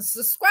follow us and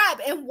subscribe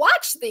and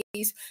watch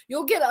these.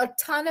 You'll get a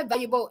ton of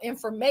valuable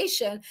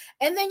information.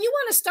 And then you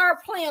want to start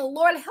praying,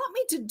 Lord, help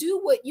me to do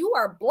what you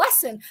are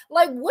blessing.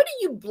 Like, what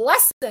are you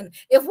blessing?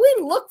 If we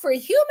look for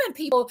human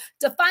people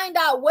to find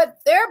out what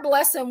they're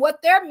blessing,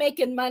 what they're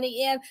making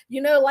money in,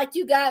 you know, like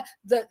you got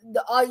the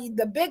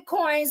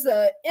Bitcoins,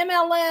 the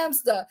MLMs,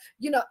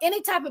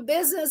 any type of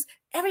business.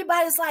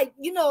 Everybody's like,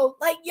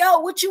 like, yo,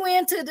 what you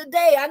into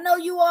today? I know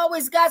you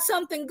always got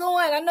something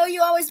going. I know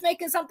you always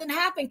making something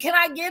happen. Can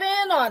I get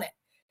in on it?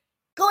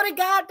 Go to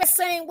God the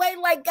same way,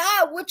 like,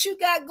 God, what you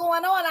got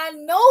going on? I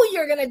know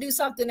you're going to do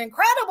something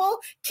incredible.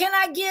 Can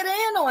I get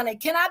in on it?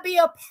 Can I be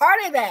a part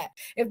of that?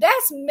 If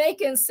that's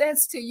making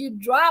sense to you,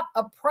 drop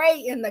a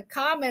pray in the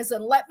comments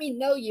and let me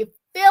know you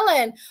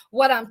feeling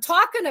what I'm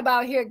talking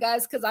about here,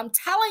 guys, because I'm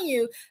telling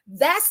you,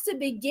 that's the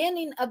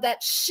beginning of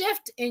that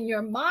shift in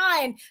your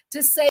mind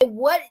to say,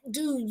 what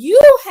do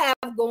you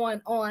have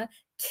going on?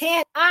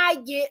 can I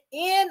get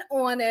in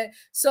on it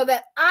so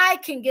that I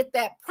can get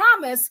that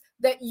promise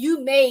that you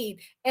made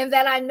and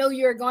that I know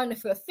you're going to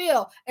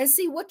fulfill? And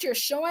see, what you're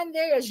showing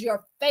there is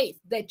your faith,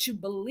 that you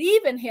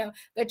believe in him,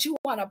 that you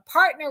want to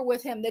partner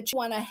with him, that you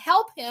want to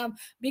help him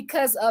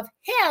because of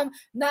him,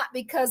 not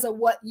because of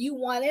what you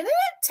want. And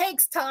it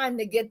takes time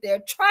to get there.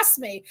 Trust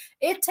me,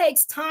 it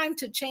takes time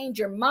to change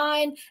your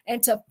mind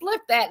and to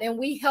flip that. And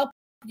we help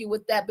you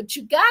with that. But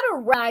you got to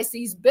realize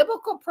these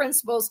biblical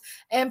principles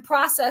and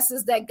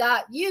processes that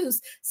God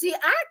used. See,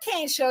 I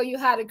can't show you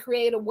how to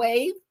create a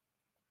wave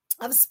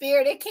of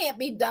spirit. It can't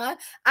be done.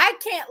 I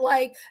can't,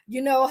 like,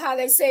 you know how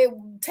they say,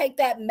 take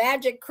that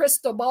magic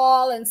crystal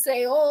ball and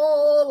say,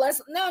 oh,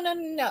 let's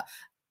no.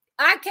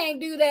 I can't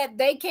do that.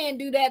 They can't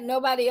do that.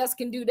 Nobody else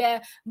can do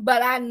that.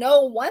 But I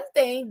know one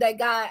thing, that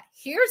God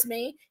hears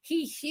me.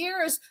 He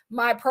hears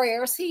my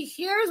prayers. He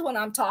hears when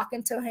I'm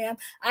talking to him.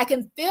 I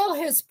can feel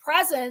his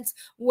presence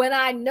when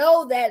I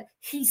know that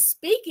he's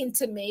speaking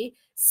to me.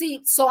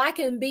 See, so I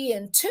can be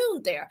in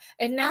tune there.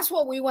 And that's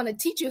what we want to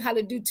teach you how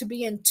to do, to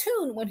be in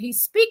tune when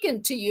he's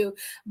speaking to you.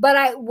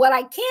 But what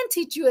I can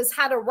teach you is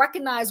how to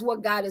recognize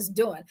what God is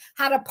doing,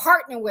 how to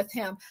partner with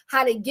him,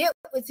 how to get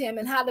with him,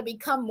 and how to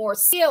become more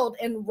skilled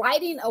in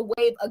riding a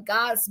wave of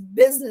God's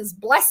business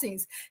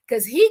blessings,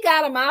 because he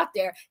got them out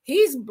there.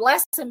 He's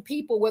blessing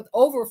people with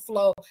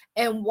overflow.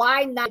 And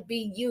why not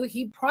be you?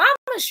 He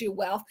promised you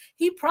wealth.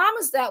 He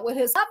promised that with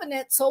his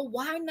covenant. So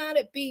why not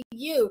it be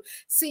you?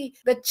 See,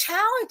 the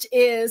challenge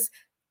is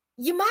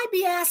you might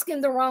be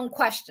asking the wrong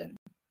question.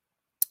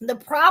 The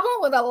problem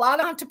with a lot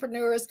of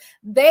entrepreneurs,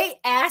 they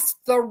ask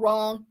the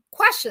wrong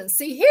questions.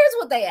 See, here's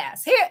what they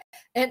ask here.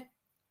 And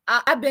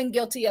I've been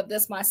guilty of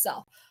this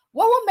myself.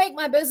 What will make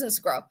my business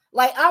grow?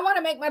 Like, I want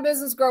to make my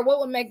business grow. What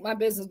will make my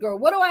business grow?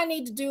 What do I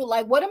need to do?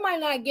 Like, what am I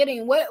not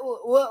getting? What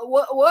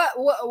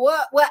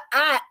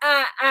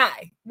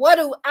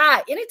do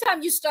I?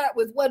 Anytime you start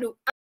with what do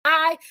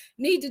I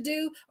need to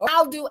do, or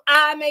how do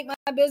I make my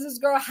business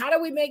grow? How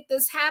do we make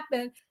this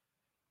happen?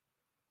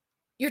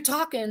 You're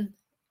talking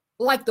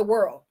like the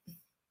world.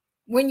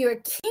 When you're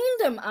a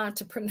kingdom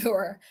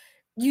entrepreneur,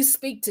 you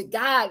speak to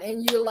God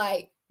and you're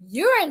like,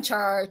 you're in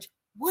charge.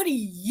 What do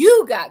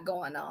you got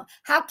going on?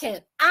 How can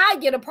I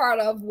get a part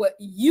of what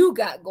you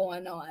got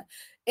going on?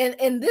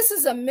 And this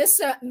is a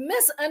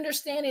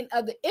misunderstanding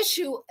of the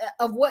issue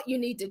of what you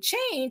need to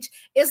change.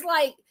 It's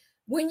like,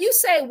 when you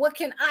say, what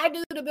can I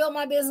do to build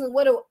my business?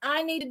 What do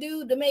I need to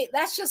do to make?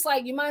 That's just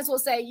like, you might as well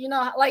say, you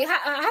know, like,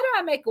 how do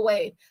I make a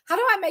wave? How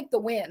do I make the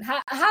wind?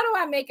 How do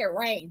I make it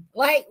rain?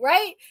 Like,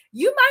 right?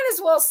 You might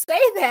as well say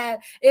that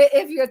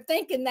if you're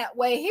thinking that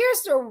way.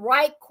 Here's the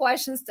right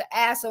questions to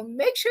ask. So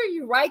make sure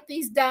you write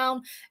these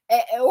down,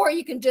 or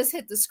you can just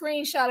hit the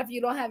screenshot if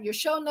you don't have your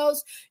show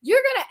notes.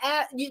 You're going to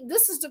ask,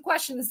 this is the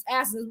question that's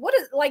asked, what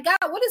is, like, God,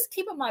 what is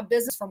keeping my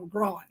business from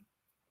growing?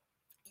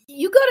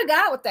 You go to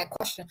God with that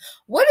question.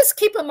 What is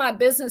keeping my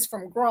business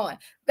from growing?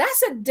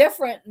 That's a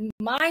different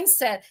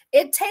mindset.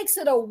 It takes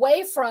it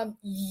away from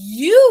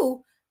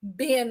you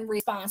being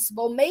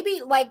responsible.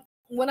 Maybe like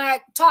when I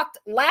talked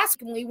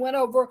last, when we went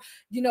over,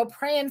 you know,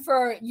 praying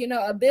for, you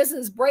know, a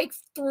business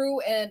breakthrough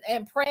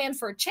and praying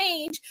for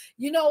change,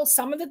 you know,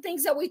 some of the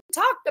things that we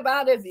talked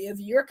about, if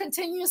you're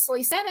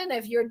continuously sinning,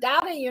 if you're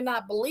doubting, you're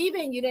not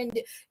believing, you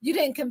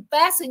didn't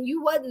confess, and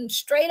you wasn't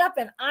straight up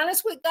and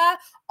honest with God,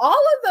 all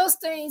of those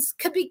things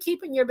could be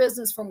keeping your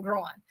business from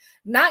growing,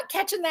 not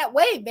catching that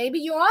wave. Maybe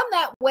you're on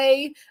that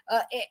wave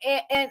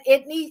and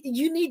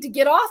you need to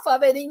get off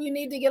of it, and you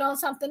need to get on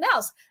something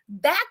else.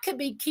 That could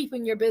be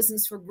keeping your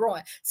business from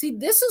growing. See,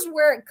 this is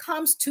where it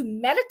comes to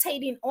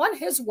meditating on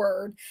his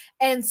word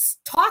and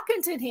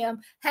talking to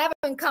him,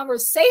 having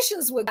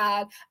conversations with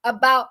God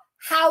about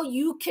how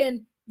you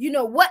can, you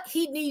know, what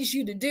he needs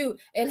you to do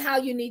and how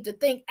you need to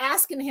think,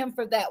 asking him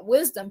for that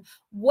wisdom.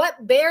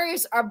 What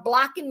barriers are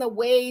blocking the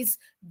ways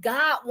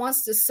God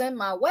wants to send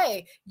my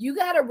way? You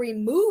got to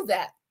remove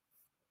that.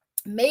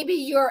 Maybe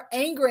you're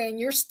angry and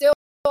you're still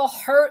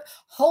hurt,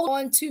 hold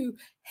on to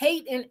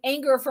hate and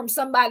anger from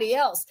somebody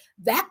else.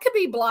 That could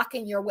be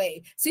blocking your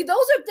way. See, those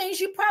are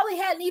things you probably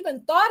hadn't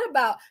even thought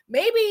about.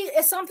 Maybe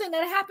it's something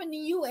that happened to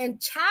you in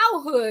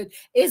childhood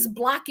is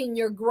blocking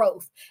your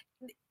growth.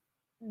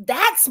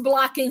 That's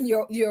blocking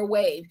your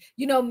wave.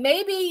 You know,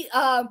 maybe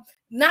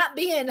not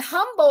being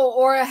humble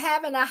or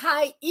having a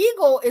high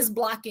ego is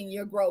blocking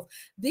your growth.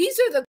 These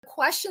are the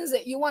questions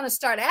that you want to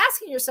start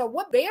asking yourself.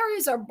 What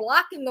barriers are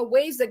blocking the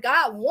ways that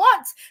God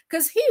wants?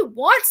 Because he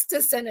wants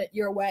to send it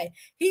your way.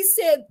 He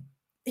said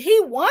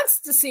he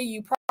wants to see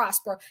you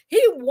prosper.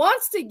 He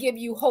wants to give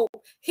you hope.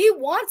 He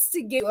wants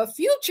to give you a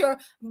future.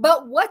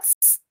 But what's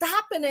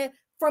stopping it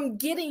from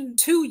getting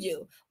to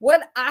you?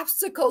 What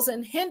obstacles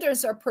and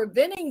hindrances are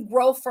preventing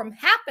growth from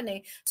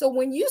happening? So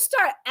when you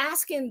start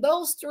asking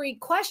those three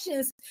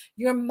questions,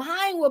 your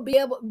mind will be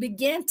able to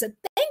begin to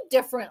think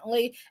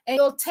differently, and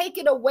you'll take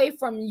it away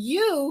from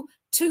you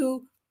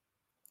to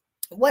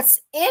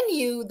what's in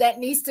you that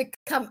needs to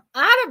come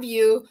out of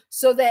you,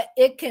 so that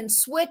it can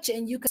switch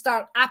and you can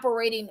start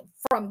operating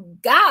from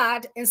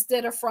God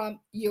instead of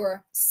from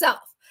yourself.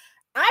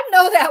 I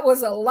know that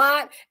was a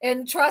lot.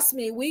 And trust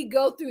me, we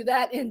go through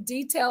that in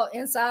detail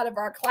inside of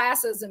our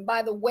classes. And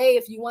by the way,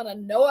 if you want to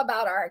know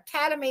about our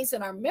academies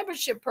and our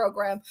membership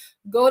program,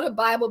 go to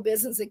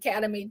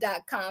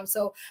BibleBusinessAcademy.com.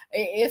 So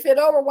if it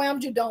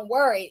overwhelms you, don't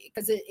worry,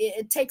 because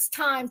it takes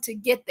time to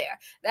get there.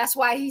 That's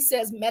why he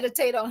says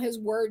meditate on his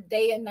word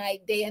day and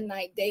night, day and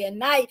night, day and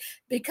night.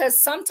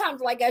 Because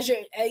sometimes, like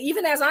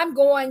even as I'm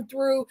going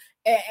through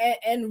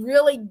and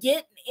really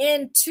getting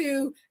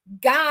into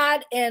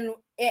God and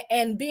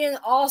being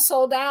all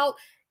sold out,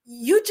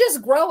 you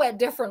just grow at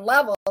different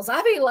levels.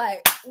 I be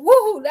like,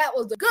 woohoo, that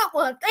was a good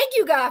one. Thank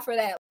you, God, for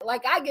that.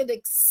 Like, I get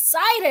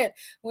excited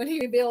when he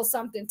reveals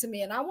something to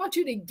me. And I want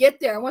you to get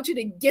there. I want you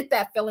to get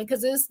that feeling,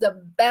 because it's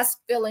the best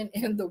feeling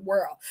in the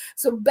world.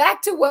 So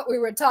back to what we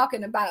were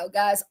talking about,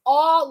 guys.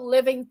 All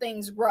living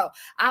things grow.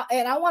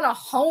 And I want to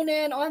hone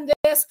in on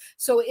this.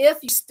 So if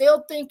you're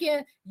still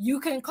thinking you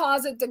can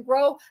cause it to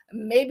grow,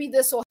 maybe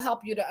this will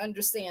help you to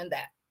understand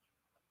that.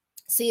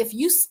 See, if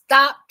you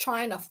stop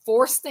trying to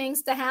force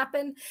things to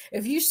happen,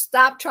 if you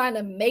stop trying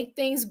to make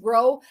things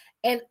grow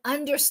and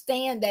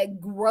understand that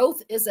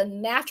growth is a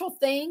natural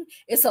thing,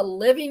 it's a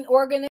living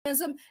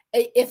organism.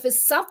 If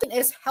it's something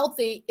that's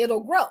healthy,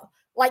 it'll grow.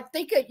 Like,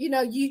 think of,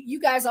 you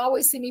guys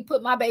always see me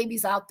put my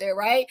babies out there,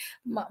 right?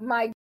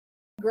 My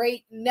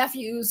great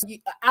nephews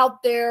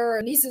out there,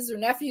 or nieces or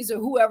nephews, or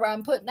whoever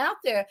I'm putting out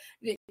there,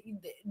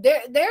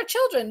 they're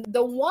children.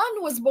 The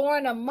one was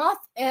born a month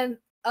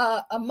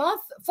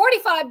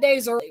 45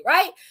 days early,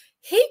 right?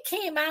 He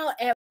came out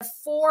at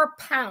 4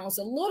 pounds,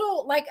 a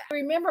little, like, I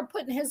remember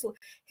putting his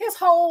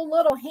whole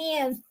little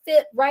hand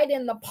fit right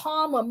in the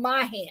palm of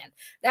my hand.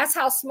 That's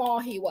how small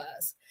he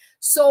was.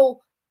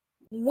 So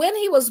when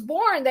he was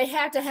born, they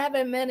had to have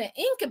him in an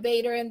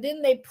incubator, and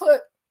then they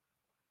put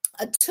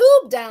a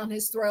tube down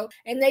his throat,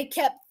 and they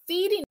kept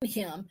feeding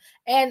him.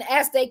 And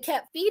as they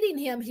kept feeding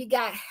him, he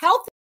got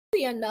healthy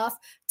enough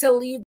to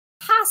leave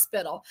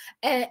hospital.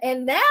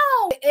 And now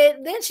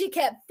then she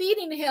kept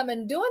feeding him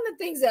and doing the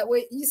things that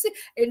you see.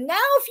 And now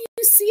if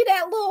you see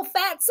that little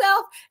fat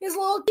self, his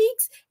little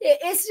cheeks,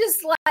 it's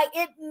just like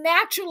it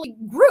naturally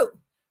grew.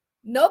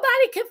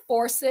 Nobody could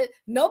force it.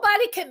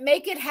 Nobody could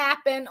make it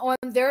happen on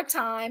their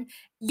time.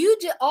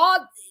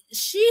 All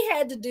she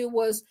had to do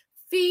was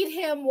feed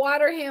him,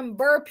 water him,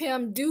 burp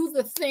him, do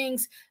the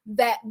things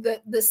that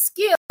the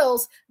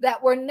skills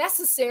that were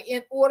necessary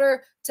in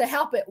order to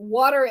help it.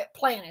 Water it,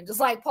 plant it. Just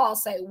like Paul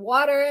said,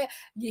 water it.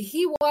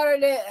 He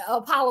watered it,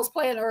 Apollos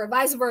planted, or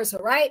vice versa,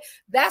 right?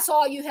 That's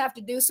all you have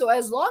to do. So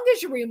as long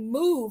as you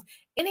remove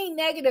any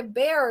negative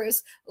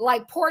barriers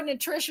like poor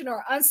nutrition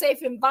or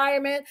unsafe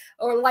environment,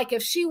 or like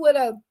if she would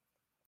have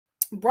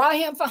brought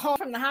him home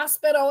from the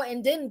hospital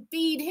and didn't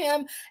feed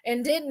him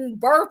and didn't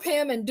burp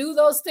him and do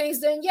those things,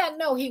 then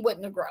he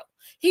wouldn't have grown.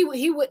 He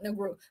wouldn't have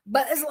grew.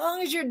 But as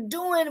long as you're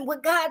doing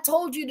what God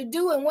told you to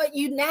do and what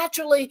you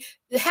naturally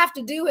have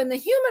to do in the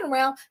human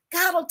realm,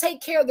 God will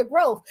take care of the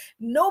growth.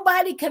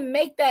 Nobody can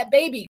make that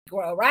baby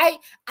grow, right?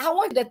 I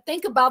want you to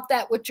think about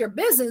that with your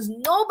business.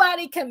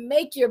 Nobody can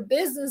make your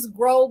business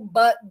grow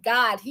but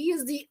God. He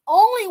is the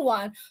only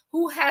one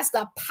who has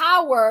the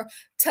power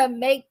to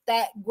make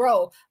that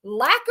grow.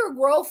 Lack of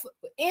growth,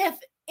 if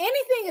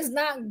anything is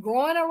not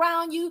growing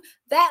around you,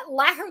 that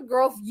lack of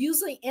growth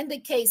usually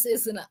indicates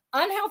it's an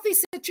unhealthy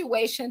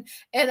situation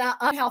and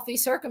unhealthy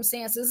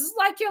circumstances. It's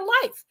like your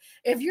life.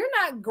 If you're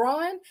not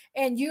growing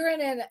and you're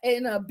in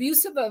an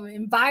abusive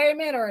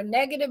environment or a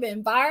negative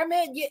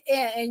environment,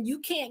 and you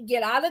can't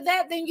get out of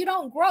that, then you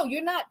don't grow.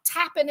 You're not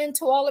tapping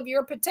into all of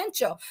your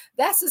potential.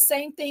 That's the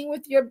same thing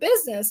with your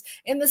business.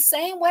 In the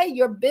same way,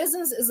 your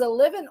business is a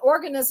living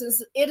organism.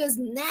 It is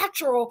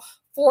natural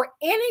for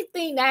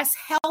anything that's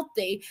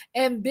healthy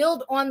and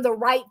build on the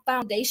right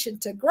foundation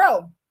to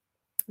grow.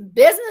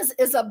 Business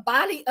is a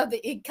body of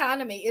the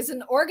economy. It's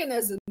an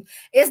organism.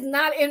 It's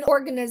not an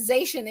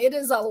organization. It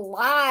is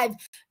alive.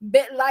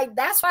 But like,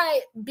 that's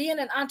why being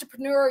an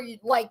entrepreneur,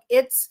 like,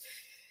 it's,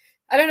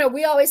 I don't know,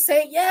 we always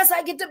say, yes,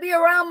 I get to be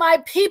around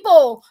my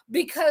people,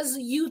 because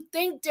you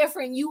think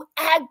different, you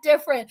act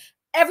different.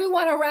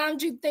 Everyone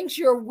around you thinks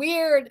you're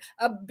weird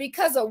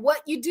because of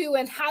what you do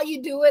and how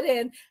you do it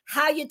and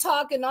how you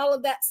talk and all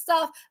of that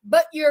stuff,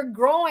 but you're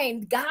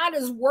growing. God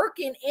is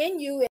working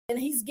in you, and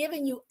he's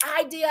giving you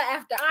idea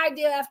after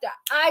idea after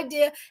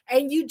idea,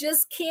 and you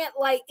just can't,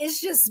 like, it's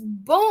just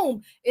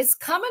boom, it's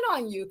coming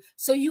on you.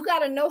 So you got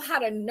to know how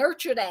to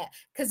nurture that,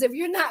 because if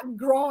you're not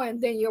growing,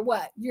 then you're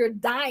what? You're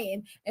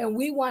dying, and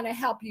we want to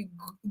help you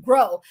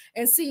grow.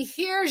 And see,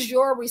 here's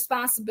your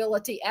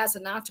responsibility as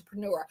an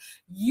entrepreneur.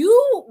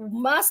 You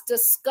must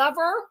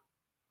discover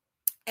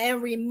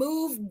and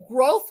remove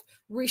growth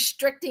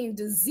restricting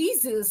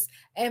diseases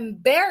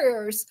and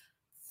barriers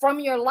from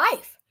your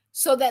life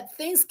so that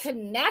things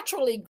can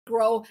naturally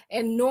grow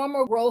and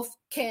normal growth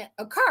can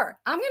occur.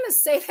 I'm going to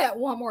say that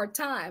one more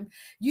time.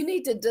 You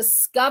need to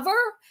discover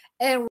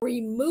and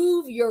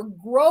remove your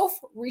growth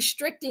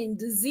restricting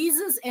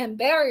diseases and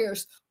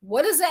barriers.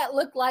 What does that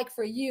look like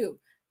for you?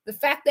 The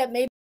fact that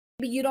maybe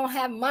you don't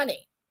have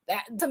money.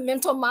 That's a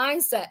mental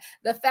mindset.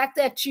 The fact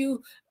that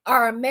you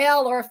are a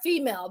male or a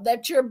female,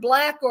 that you're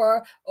black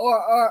or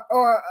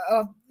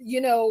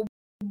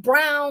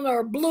brown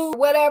or blue,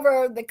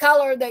 whatever the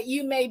color that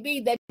you may be,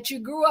 that you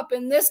grew up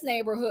in this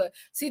neighborhood.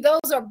 See, those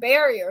are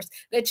barriers.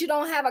 That you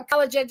don't have a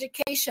college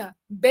education,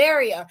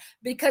 barrier,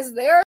 because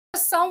there's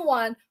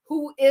someone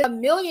who is a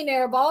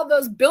millionaire of all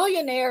those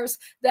billionaires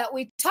that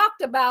we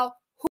talked about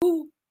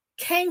who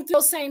came through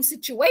those same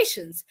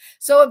situations.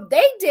 So if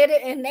they did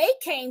it and they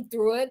came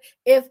through it,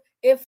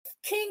 if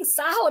King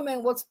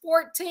Solomon was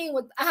 14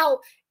 without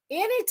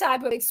any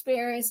type of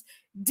experience,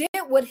 did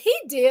what he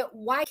did,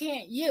 why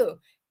can't you?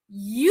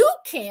 You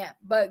can't,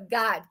 but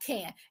God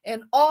can.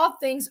 And all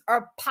things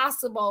are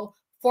possible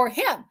for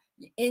him.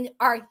 In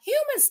our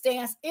human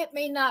stance, it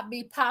may not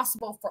be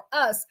possible for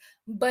us,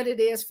 but it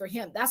is for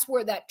him. That's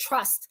where that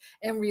trust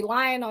and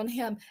relying on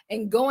him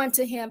and going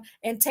to him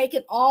and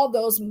taking all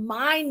those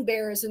mind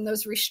barriers and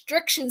those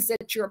restrictions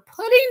that you're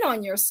putting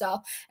on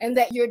yourself, and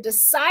that you're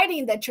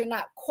deciding that you're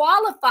not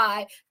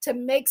qualified to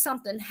make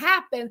something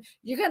happen,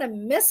 you're going to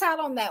miss out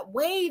on that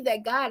wave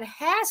that God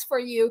has for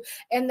you,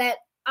 and that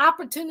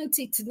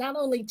opportunity to not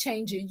only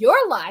change your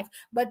life,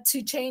 but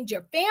to change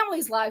your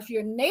family's life,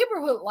 your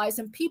neighborhood lives,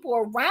 and people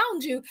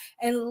around you,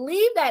 and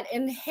leave that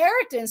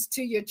inheritance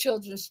to your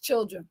children's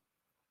children.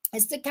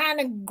 It's the kind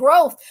of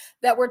growth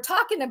that we're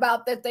talking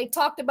about, that they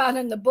talked about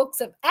in the books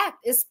of Acts.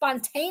 It's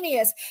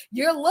spontaneous.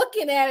 You're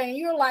looking at it and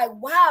you're like,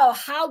 wow,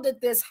 how did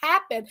this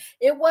happen?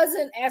 It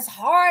wasn't as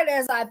hard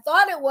as I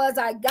thought it was.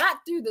 I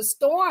got through the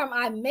storm.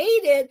 I made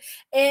it.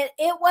 And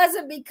it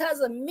wasn't because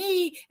of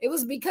me. It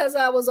was because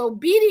I was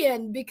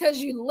obedient, because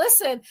you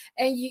listened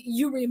and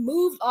you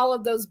removed all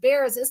of those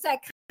barriers. It's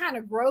that kind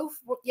of growth,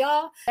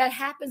 y'all, that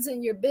happens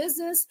in your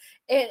business.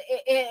 And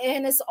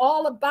it's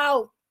all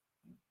about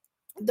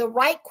the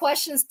right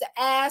questions to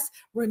ask,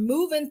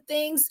 removing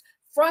things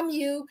from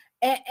you,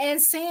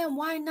 and saying,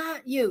 why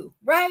not you,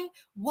 right?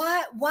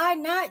 Why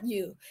not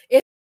you?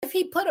 If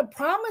he put a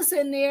promise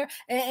in there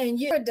and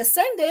you're a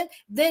descendant,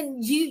 then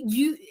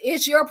you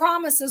it's your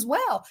promise as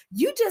well.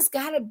 You just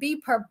got to be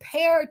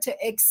prepared to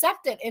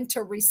accept it and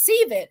to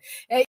receive it.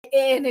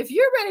 And if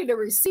you're ready to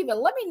receive it,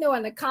 let me know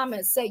in the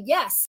comments. Say,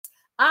 yes,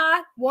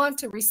 I want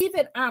to receive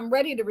it. I'm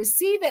ready to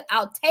receive it.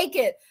 I'll take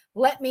it.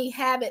 Let me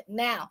have it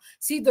now.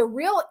 See, the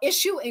real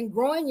issue in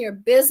growing your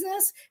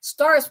business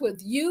starts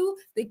with you.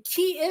 The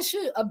key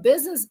issue of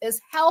business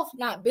is health,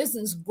 not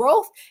business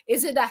growth.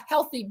 Is it a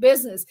healthy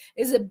business?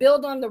 Is it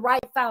built on the right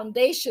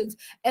foundations?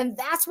 And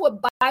that's what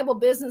Bible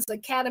Business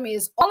Academy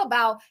is all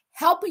about,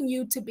 helping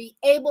you to be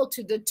able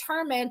to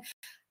determine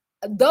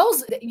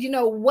those,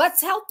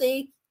 what's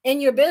healthy in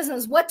your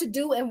business, what to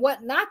do and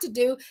what not to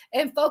do,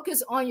 and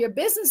focus on your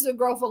business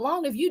growth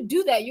alone. If you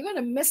do that, you're going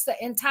to miss the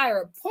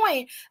entire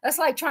point. That's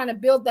like trying to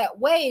build that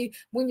wave.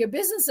 When your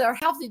businesses are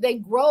healthy, they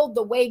grow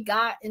the way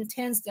God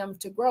intends them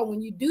to grow.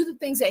 When you do the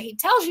things that he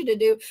tells you to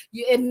do,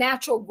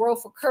 natural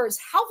growth occurs.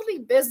 Healthy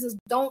business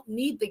don't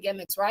need the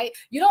gimmicks, right?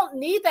 You don't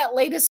need that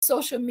latest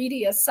social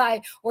media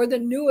site or the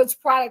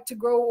newest product to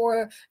grow,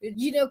 or,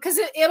 because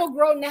it'll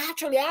grow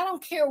naturally. I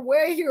don't care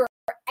where you're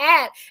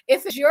at.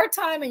 If it's your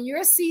time and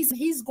your season,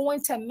 he's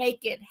going to make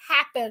it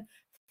happen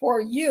for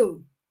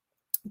you.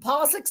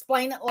 Paul's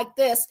explained it like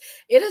this: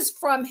 it is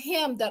from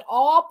him that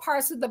all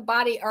parts of the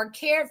body are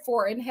cared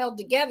for and held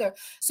together,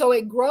 so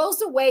it grows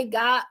the way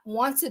God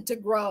wants it to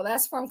grow.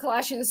 That's from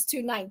Colossians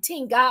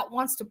 2:19. God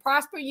wants to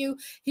prosper you.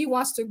 He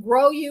wants to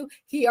grow you.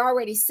 He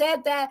already said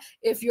that.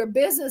 If your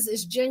business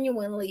is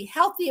genuinely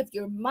healthy, if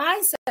your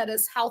mindset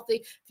is healthy,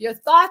 if your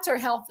thoughts are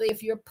healthy,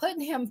 if you're putting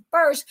him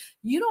first,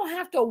 you don't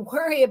have to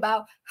worry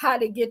about how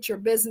to get your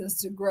business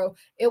to grow.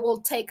 It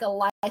will take a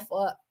life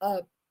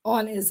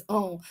on his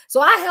own.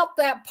 So I hope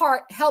that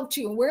part helped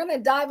you. And we're going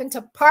to dive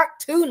into part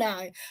 2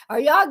 now. Are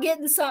y'all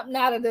getting something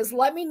out of this?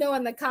 Let me know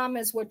in the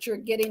comments what you're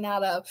getting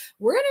out of.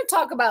 We're going to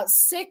talk about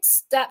 6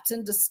 steps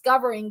in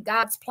discovering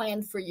God's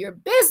plan for your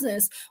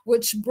business,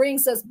 which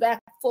brings us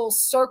back full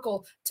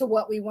circle to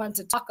what we want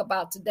to talk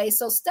about today.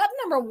 So step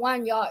number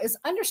 1, y'all, is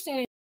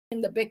understanding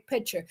the big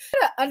picture.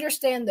 You gotta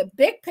understand the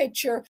big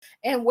picture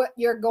and what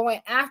you're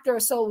going after.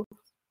 So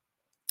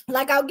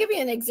I'll give you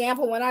an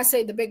example. When I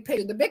say the big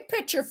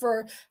picture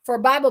for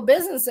Bible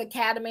Business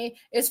Academy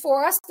is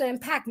for us to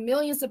impact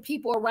millions of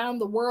people around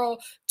the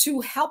world,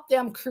 to help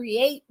them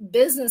create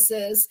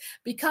businesses,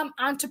 become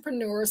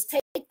entrepreneurs,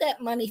 take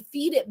that money,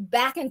 feed it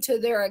back into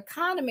their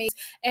economies,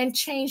 and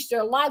change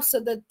their lives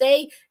so that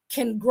they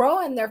can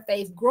grow in their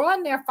faith, grow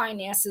in their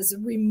finances,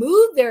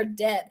 remove their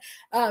debt,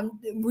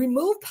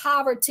 remove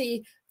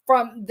poverty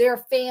from their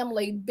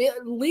family,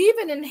 leave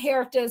an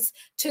inheritance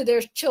to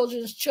their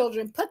children's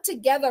children, put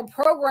together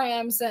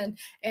programs and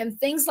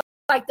things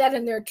like that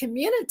in their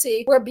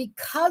community, where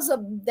because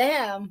of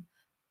them,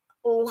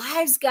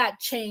 lives got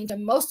changed.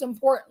 And most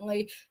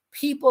importantly,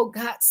 people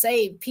got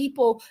saved.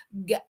 People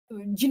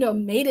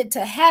made it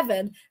to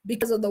heaven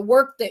because of the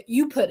work that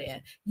you put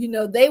in.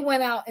 They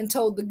went out and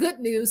told the good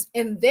news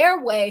in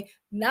their way,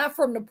 not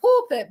from the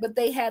pulpit, but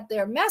they had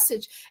their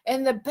message.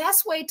 And the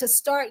best way to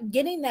start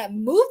getting that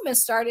movement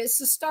started is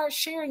to start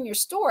sharing your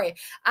story.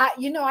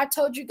 I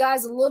told you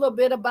guys a little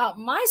bit about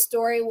my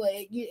story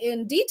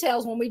in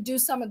details. When we do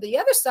some of the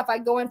other stuff, I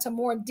go into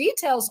more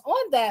details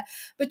on that,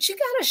 but you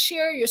got to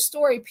share your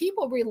story.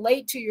 People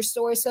relate to your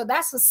story. So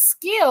that's a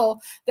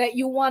skill that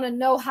you want to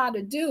know how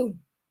to do.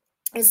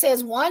 It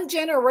says one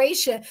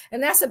generation,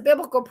 and that's a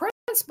biblical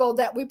principle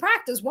that we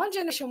practice. One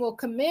generation will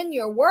commend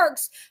your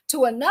works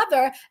to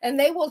another, and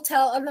they will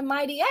tell of the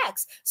mighty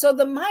acts. So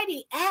the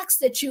mighty acts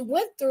that you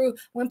went through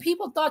when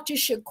people thought you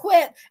should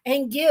quit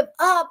and give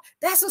up,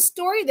 that's a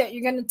story that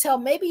you're going to tell.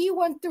 Maybe you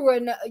went through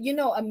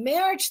a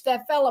marriage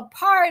that fell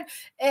apart,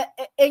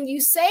 and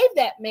you saved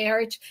that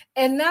marriage,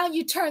 and now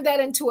you turn that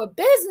into a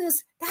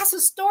business. That's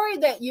a story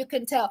that you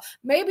can tell.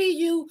 Maybe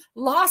you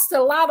lost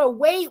a lot of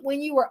weight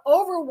when you were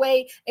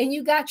overweight and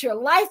you got your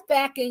life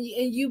back and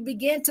you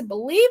began to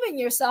believe in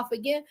yourself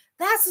again.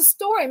 That's a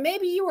story.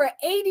 Maybe you were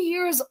 80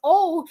 years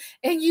old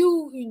and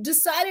you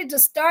decided to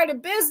start a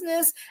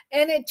business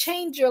and it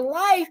changed your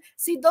life.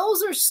 See,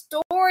 those are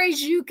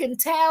stories you can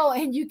tell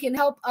and you can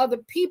help other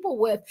people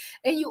with.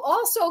 And you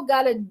also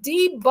got to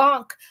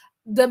debunk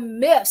the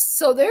myths.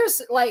 So there's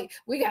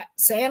we got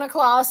Santa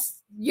Claus,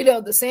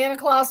 the Santa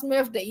Claus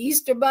myth, the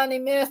Easter Bunny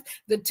myth,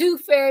 the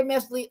Tooth Fairy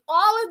myth,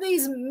 all of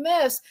these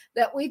myths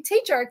that we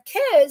teach our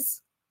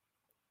kids,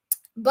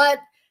 but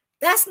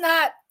that's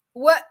not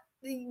what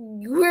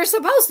we're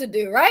supposed to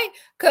do, right?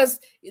 Because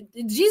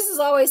Jesus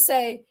always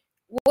say,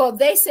 well,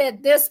 they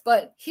said this,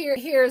 but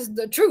here's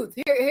the truth.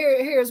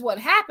 Here's what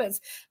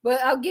happens. But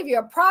I'll give you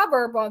a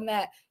proverb on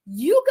that.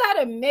 You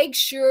got to make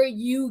sure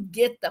you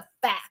get the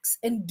facts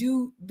and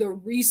do the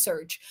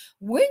research.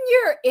 When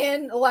you're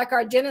in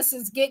our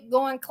Genesis Get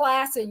Going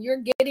class and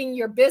you're getting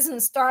your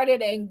business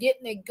started and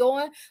getting it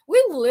going,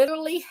 we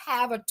literally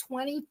have a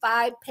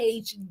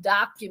 25-page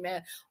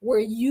document where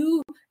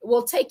you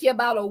will take you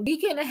about a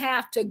week and a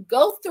half to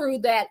go through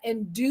that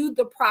and do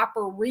the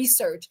proper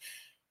research.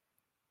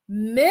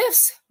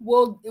 Myths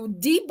will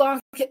debunk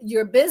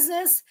your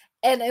business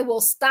and it will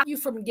stop you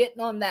from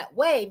getting on that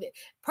wave.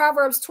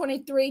 Proverbs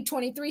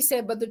 23:23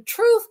 said, but the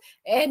truth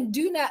and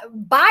do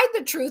not buy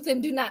the truth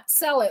and do not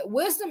sell it.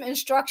 Wisdom,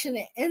 instruction,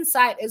 and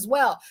insight as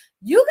well.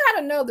 You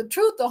got to know the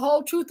truth, the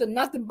whole truth, and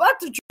nothing but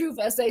the truth,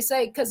 as they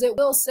say, because it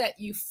will set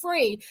you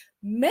free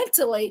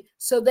mentally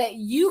so that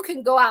you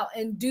can go out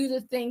and do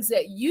the things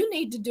that you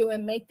need to do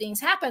and make things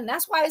happen.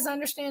 That's why it's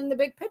understanding the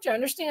big picture,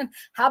 understand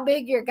how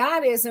big your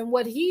God is and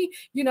what he,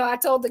 I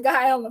told the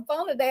guy on the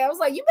phone today, I was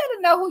like, you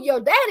better know who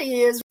your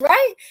daddy is,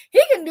 right?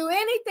 He can do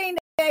anything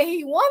that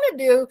he want to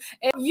do,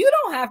 and you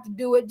don't have to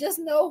do it. Just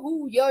know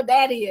who your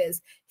daddy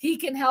is. He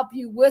can help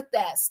you with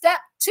that. Step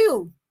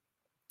 2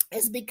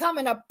 is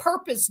becoming a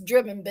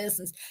purpose-driven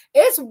business.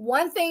 It's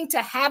one thing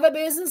to have a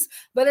business,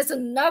 but it's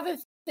another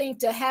thing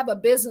to have a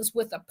business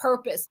with a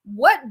purpose.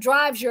 What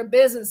drives your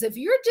business? If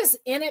you're just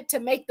in it to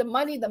make the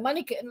money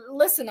can,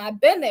 listen,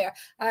 I've been there.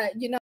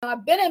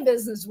 I've been in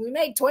business. We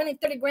make 20,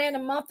 30 grand a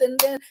month, and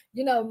then,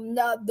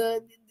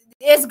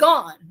 it's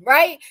gone,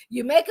 right?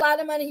 You make a lot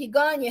of money, you're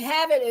gone, you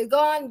have it, it's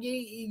gone.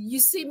 You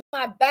see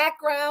my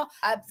background.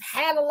 I've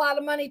had a lot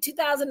of money.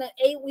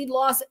 2008, we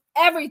lost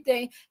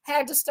everything,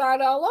 had to start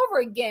all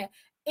over again.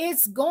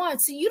 It's gone.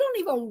 So you don't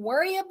even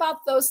worry about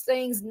those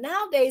things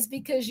nowadays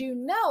because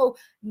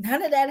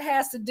none of that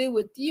has to do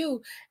with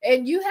you.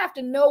 And you have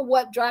to know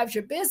what drives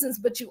your business,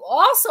 but you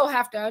also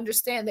have to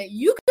understand that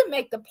you can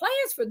make the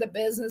plans for the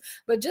business.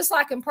 But just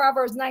like in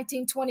Proverbs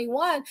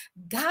 19:21,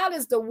 God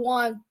is the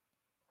one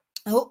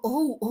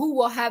who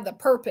will have the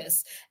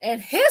purpose,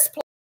 and his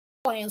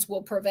plans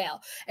will prevail.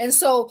 And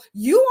so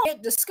you won't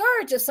get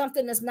discouraged if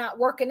something is not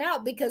working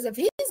out, because if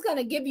he's going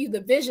to give you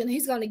the vision,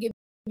 he's going to give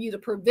you the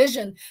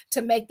provision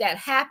to make that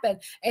happen.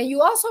 And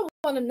you also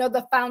want to know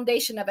the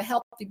foundation of a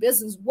healthy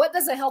business. What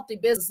does a healthy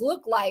business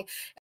look like?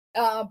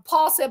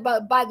 Paul said,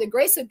 but by the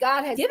grace of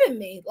God has given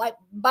me,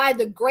 by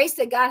the grace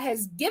that God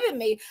has given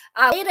me,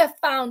 I laid a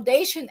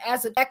foundation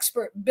as an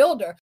expert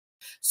builder.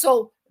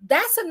 So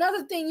that's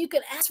another thing you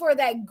can ask for,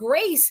 that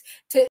grace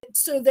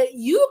so that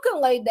you can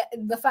lay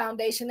the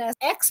foundation as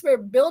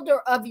expert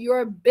builder of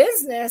your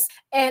business,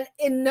 and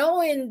in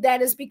knowing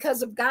that it's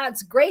because of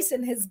God's grace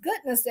and his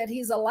goodness that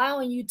he's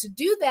allowing you to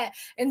do that.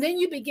 And then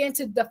you begin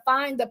to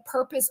define the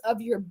purpose of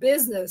your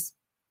business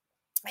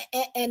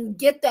and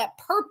get that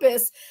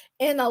purpose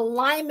in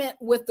alignment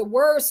with the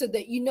word so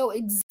that you know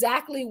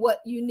exactly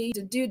what you need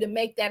to do to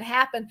make that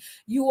happen.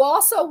 You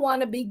also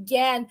want to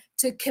begin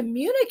to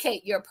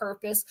communicate your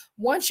purpose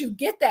once you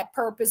get that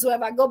purpose. So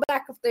if I go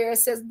back up there, it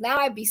says, now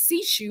I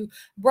beseech you,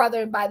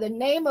 brethren, by the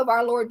name of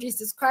our Lord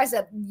Jesus Christ,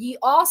 that ye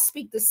all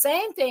speak the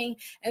same thing,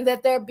 and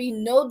that there be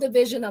no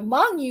division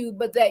among you,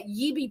 but that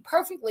ye be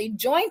perfectly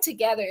joined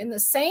together in the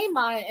same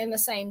mind and the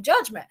same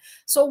judgment.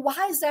 So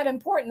why is that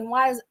important?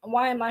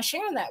 Why am I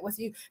sharing that with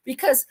you?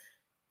 Because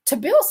to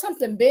build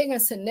something big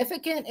and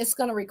significant, it's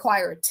going to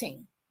require a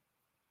team.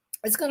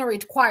 It's going to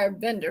require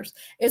vendors.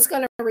 It's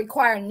going to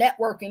require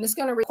networking. It's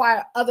going to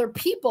require other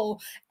people.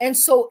 And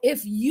so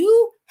if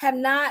you have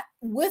not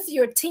with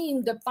your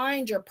team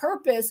defined your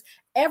purpose,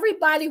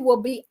 everybody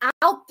will be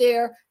out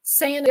there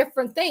saying a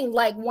different thing.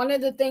 Like one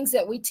of the things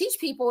that we teach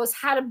people is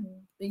how to,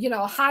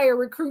 hire,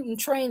 recruit, and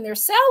train their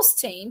sales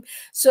team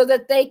so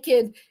that they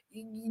could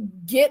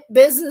get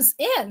business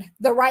in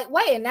the right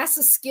way. And that's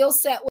a skill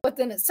set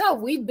within itself.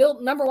 We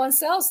built number one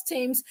sales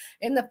teams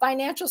in the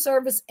financial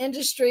service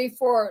industry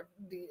for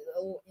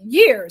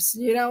years,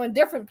 in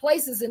different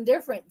places, in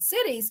different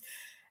cities.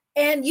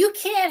 And you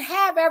can't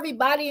have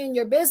everybody in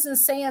your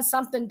business saying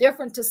something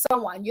different to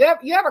someone. You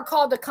ever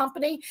called a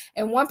company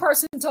and one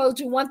person told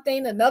you one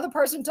thing, another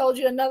person told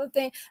you another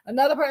thing,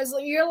 another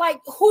person, you're like,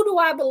 who do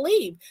I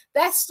believe?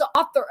 That's the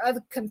author of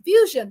the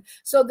confusion.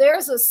 So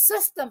there's a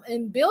system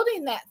in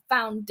building that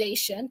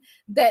foundation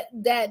that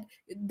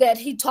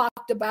he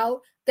talked about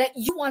that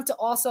you want to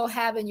also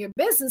have in your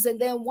business. And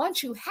then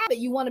once you have it,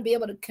 you want to be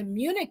able to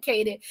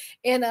communicate it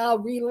in a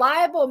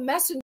reliable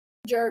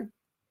messenger.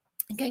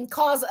 Can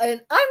cause an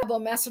unreliable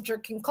messenger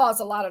can cause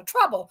a lot of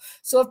trouble.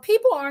 So if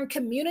people aren't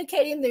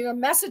communicating their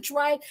message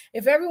right,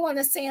 if everyone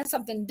is saying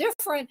something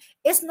different,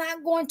 it's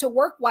not going to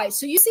work right.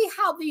 So you see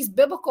how these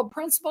biblical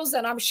principles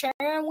that I'm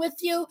sharing with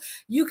you,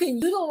 you can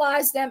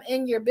utilize them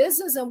in your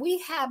business. And we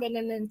have an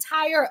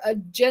entire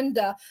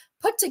agenda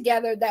put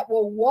together that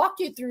will walk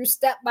you through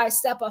step by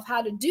step of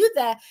how to do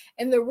that.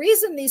 And the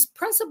reason these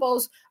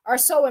principles are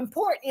so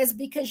important is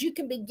because you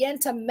can begin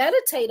to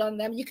meditate on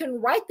them. You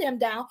can write them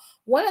down.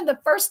 One of the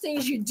first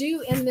things you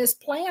do in this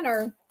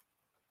planner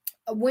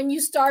when you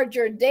start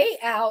your day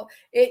out,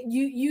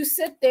 you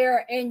sit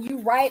there and you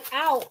write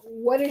out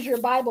what is your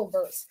Bible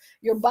verse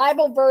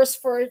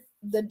for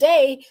the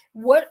day.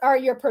 What are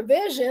your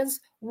provisions?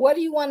 What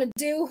do you want to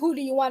do? Who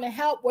do you want to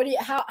help?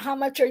 How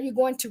much are you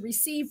going to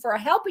receive for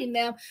helping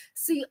them?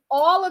 See,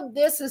 all of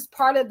this is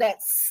part of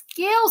that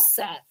skill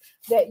set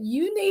that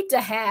you need to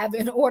have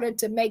in order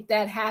to make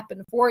that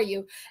happen for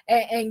you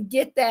and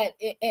get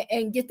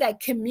that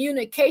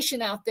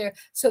communication out there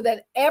so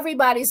that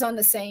everybody's on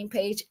the same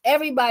page,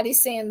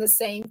 everybody's saying the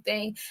same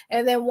thing.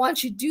 And then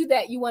once you do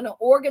that, you want to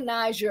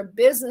organize your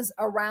business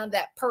around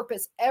that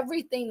purpose.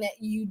 Everything that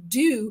you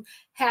do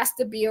has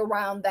to be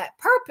around that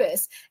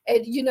purpose.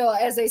 And,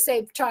 as they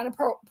say, trying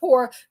to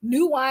pour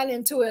new wine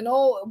into an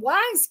old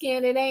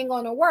wineskin, it ain't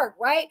going to work,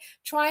 right?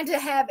 Trying to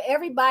have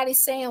everybody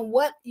saying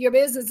what your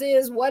business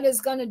is, what it's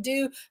going to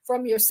do,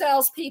 from your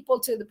salespeople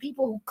to the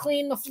people who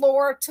clean the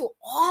floor to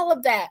all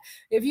of that.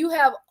 If you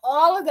have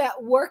all of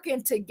that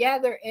working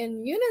together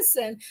in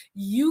unison,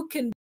 you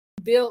can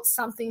build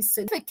something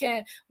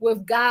significant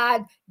with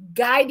God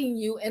guiding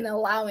you and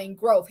allowing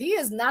growth. He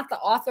is not the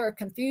author of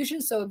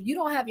confusion. So if you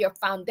don't have your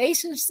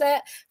foundation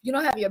set, you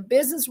don't have your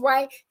business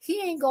right,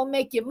 he ain't going to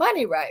make your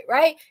money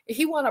right?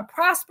 He want to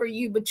prosper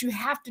you, but you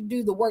have to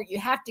do the work. You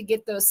have to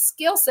get those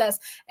skill sets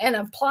and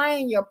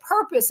applying your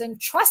purpose and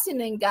trusting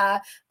in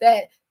God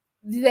that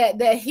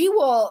he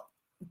will.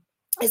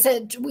 It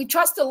said, we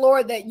trust the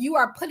Lord that you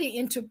are putting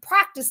into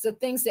practice the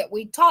things that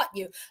we taught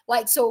you.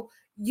 Like, so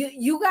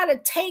you got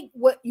to take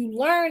what you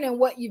learn and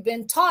what you've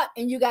been taught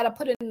and you got to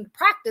put it into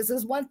practice.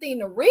 It's one thing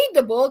to read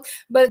the book,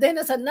 but then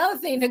it's another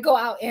thing to go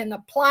out and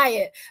apply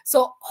it.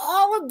 So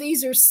all of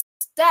these are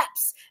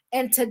steps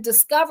into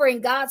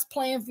discovering God's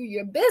plan for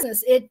your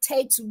business. It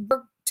takes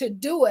work to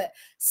do it.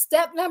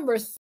 Step number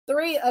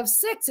 3 of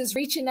 6 is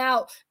reaching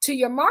out to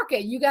your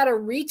market. You got to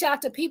reach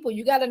out to people.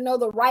 You got to know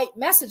the right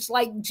message.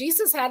 Like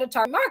Jesus had a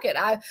target market.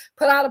 I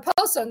put out a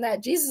post on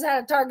that. Jesus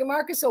had a target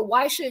market, so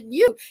why shouldn't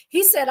you?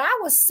 He said, I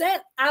was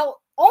sent out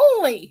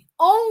only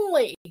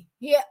to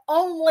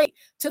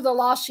the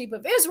lost sheep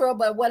of Israel.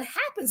 But what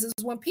happens is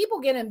when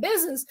people get in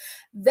business,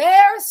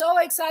 they're so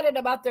excited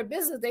about their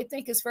business, they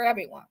think it's for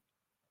everyone.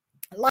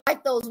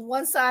 Like those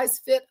one size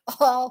fit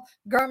all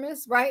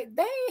garments, right?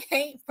 They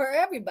ain't for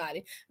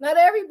everybody. Not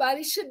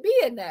everybody should be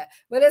in that,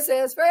 but it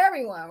says for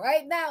everyone.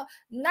 Right now,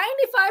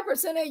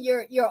 95% of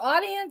your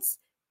audience,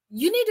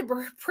 you need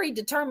to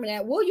predetermine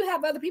that. Will you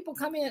have other people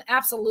come in?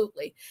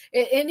 Absolutely.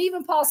 And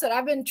even Paul said,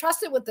 I've been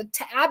entrusted with the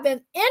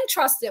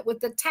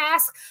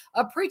task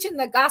of preaching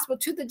the gospel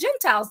to the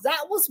Gentiles.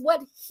 That was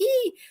what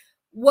he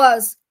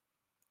was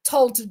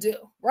told to do,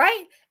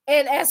 right?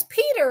 And as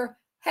Peter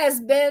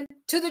has been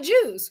to the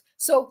Jews.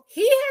 So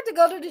he had to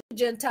go to the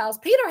Gentiles.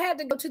 Peter had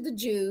to go to the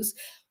Jews.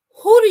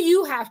 Who do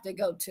you have to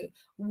go to?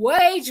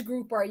 What age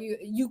group are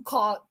you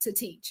called to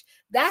teach?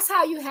 That's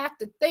how you have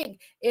to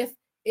think. If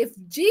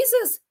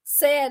Jesus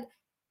said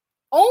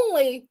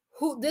only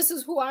this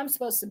is who I'm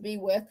supposed to be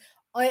with,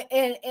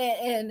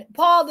 and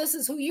Paul, this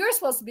is who you're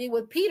supposed to be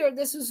with, Peter,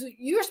 this is who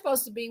you're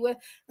supposed to be with,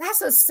 that's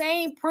the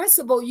same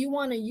principle you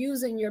want to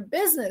use in your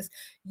business.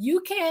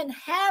 You can't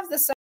have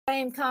the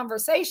same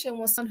conversation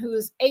with someone who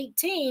is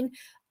 18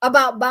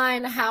 about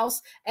buying a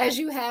house as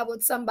you have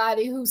with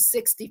somebody who's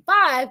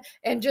 65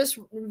 and just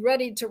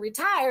ready to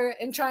retire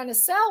and trying to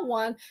sell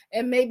one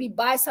and maybe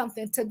buy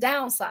something to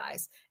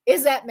downsize.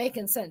 Is that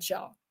making sense,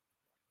 y'all?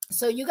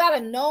 So you got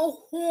to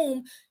know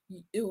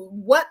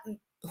what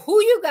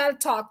who you got to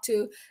talk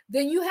to.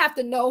 Then you have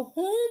to know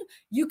whom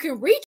you can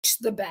reach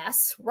the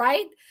best,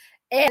 right?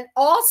 And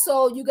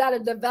also you got to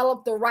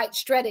develop the right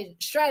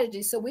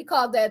strategy. So we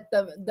call that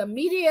the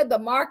media, the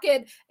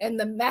market, and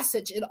the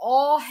message. It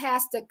all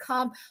has to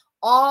come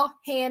all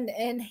hand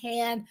in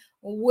hand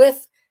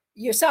with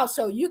yourself.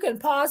 So you can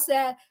pause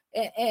that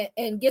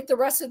and get the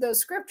rest of those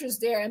scriptures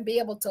there and be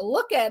able to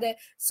look at it.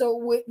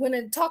 So when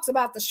it talks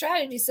about the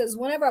strategy, it says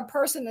whenever a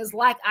person is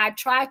like, I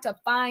try to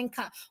find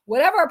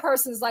whatever a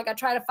person is like, I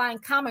try to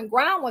find common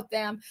ground with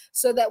them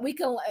so that we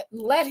can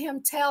let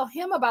him tell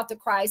him about the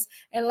Christ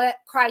and let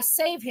Christ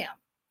save him.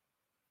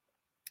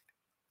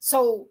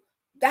 So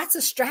that's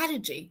a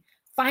strategy.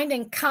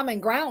 Finding common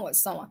ground with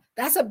someone.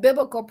 That's a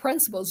biblical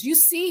principles. You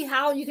see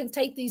how you can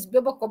take these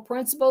biblical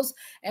principles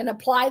and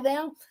apply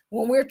them.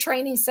 When we're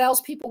training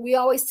salespeople, we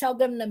always tell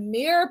them to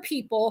mirror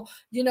people,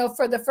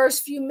 for the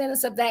first few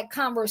minutes of that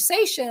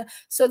conversation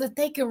so that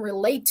they can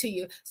relate to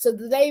you. So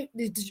that they,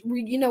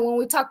 when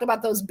we talked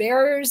about those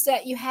barriers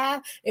that you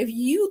have, if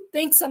you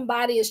think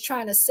somebody is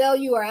trying to sell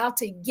you or out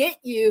to get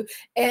you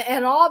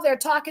and all they're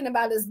talking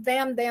about is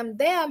them,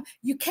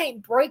 you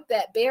can't break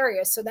that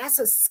barrier. So that's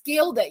a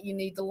skill that you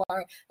need to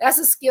learn. That's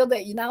a skill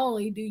that you not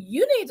only do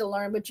you need to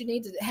learn, but you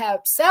need to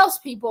have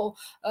salespeople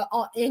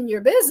in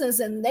your business,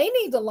 and they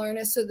need to learn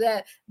it so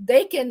that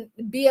they can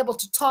be able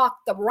to talk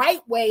the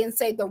right way and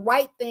say the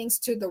right things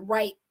to the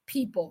right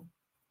people.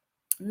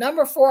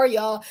 Number 4,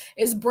 y'all,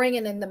 is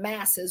bringing in the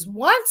masses.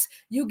 Once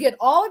you get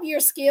all of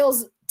your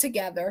skills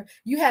together,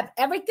 you have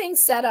everything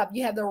set up,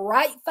 you have the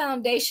right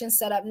foundation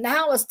set up.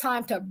 Now it's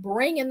time to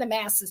bring in the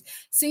masses.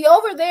 See,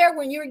 over there,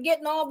 when you're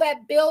getting all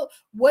that built,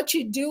 what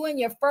you do in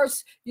your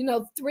first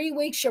 3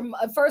 weeks, your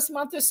first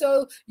month or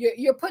so,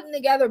 you're putting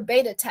together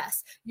beta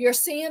tests. You're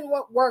seeing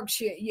what works.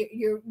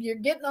 You're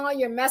getting all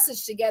your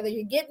message together.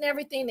 You're getting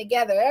everything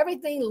together.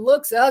 Everything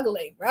looks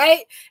ugly,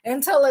 right?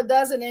 Until it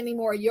doesn't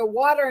anymore. You're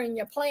watering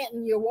your plant,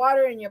 and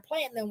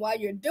and while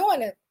you're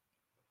doing it,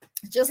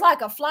 just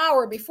like a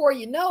flower, before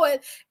you know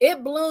it,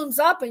 it blooms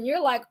up and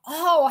you're like,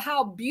 oh,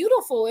 how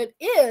beautiful it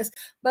is.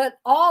 But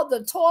all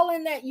the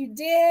toiling that you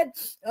did,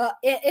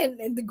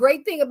 and the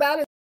great thing about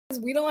it is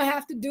we don't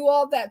have to do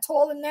all that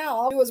toiling now.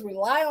 All we do is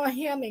rely on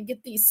him and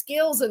get these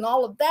skills and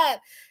all of that.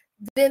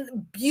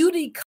 Then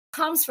beauty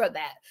comes for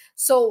that.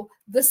 So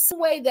the same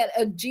way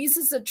that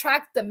Jesus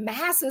attracts the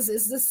masses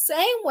is the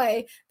same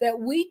way that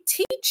we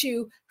teach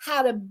you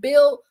how to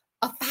build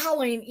a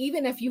following,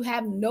 even if you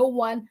have no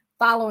one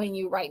following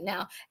you right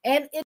now.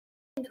 And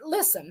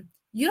listen,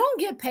 you don't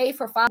get paid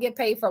for get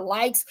paid for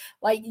likes.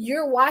 Like,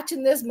 you're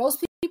watching this,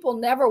 most people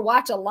never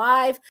watch a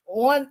live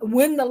on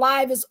when the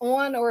live is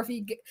on, or if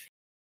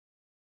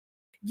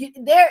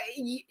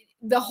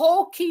the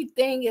whole key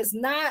thing is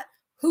not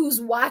who's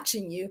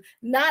watching you,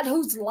 not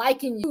who's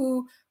liking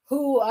you,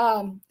 who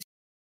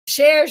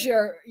shares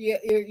your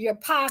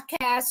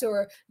podcast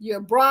or your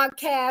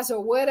broadcast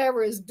or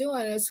whatever is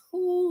doing. Is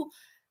who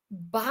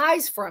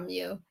buys from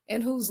you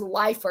and whose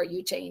life are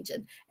you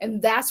changing.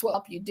 And that's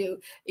what you do.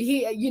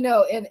 He, in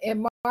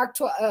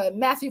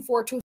Matthew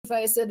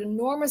 4:25, said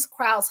enormous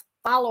crowds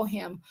follow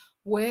him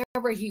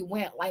wherever he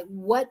went. Like,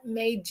 what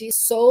made Jesus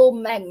so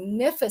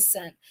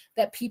magnificent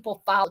that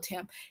people followed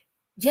him?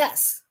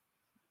 Yes,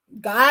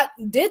 God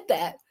did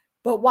that.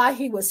 But while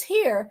he was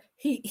here,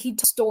 he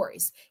told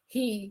stories.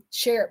 He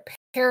shared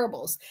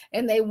parables,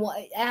 and they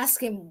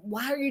ask him,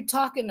 why are you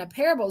talking to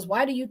parables?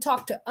 Why do you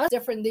talk to us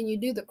different than you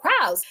do the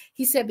crowds?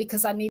 He said,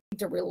 because I need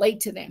to relate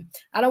to them.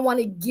 I don't want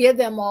to give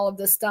them all of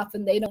this stuff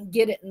and they don't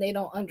get it and they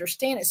don't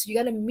understand it. So you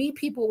got to meet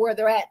people where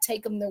they're at,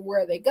 take them to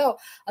where they go.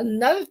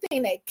 Another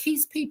thing that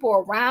keeps people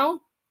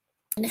around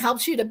and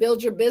helps you to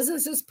build your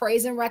business is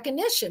praise and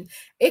recognition.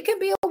 It can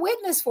be a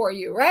witness for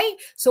you, right?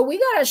 So we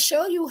got to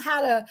show you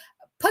how to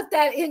put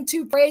that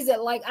into praise.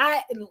 That, like,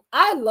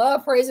 I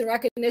love praise and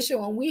recognition.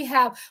 When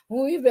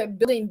we've been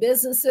building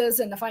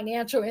businesses in the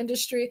financial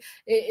industry,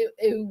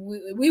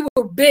 we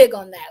were big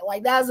on that.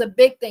 Like, that was a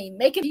big thing,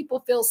 making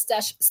people feel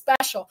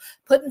special,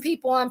 putting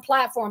people on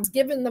platforms,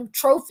 giving them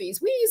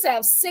trophies. We used to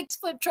have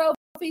 6-foot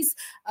trophies,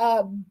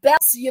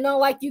 belts,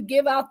 like you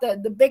give out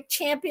the big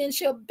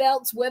championship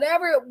belts,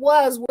 whatever it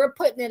was. We're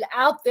putting it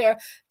out there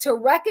to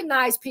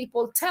recognize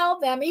people, tell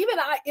them.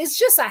 It's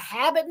just a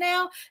habit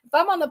now. If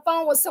I'm on the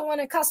phone with someone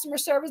in customer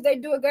service, they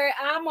do it great,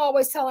 I'm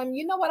always telling them,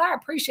 you know what, I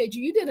appreciate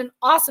you. You did an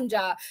awesome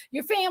job.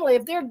 Your family,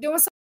 if they're doing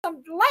something,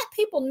 let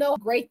people know how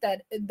great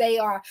that they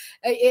are.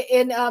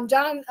 In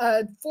John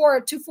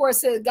 4:24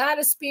 says, God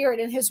is spirit,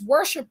 and his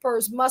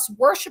worshipers must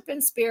worship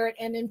in spirit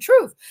and in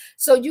truth.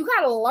 So you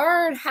got to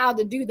learn how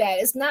to do that.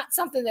 It's not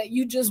something that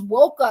you just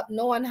woke up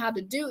knowing how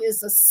to do.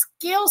 It's a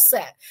skill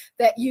set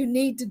that you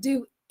need to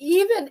do,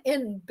 even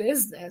in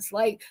business.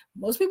 Like,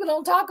 most people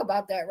don't talk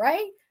about that,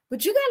 right?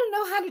 But you got to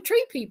know how to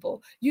treat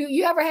people.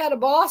 You ever had a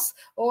boss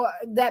or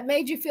that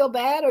made you feel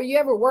bad, or you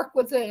ever worked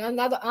with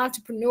another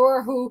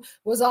entrepreneur who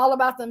was all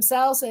about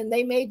themselves and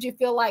they made you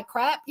feel like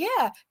crap?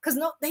 Yeah, because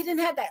they didn't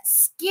have that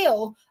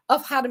skill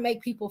of how to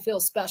make people feel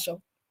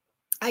special.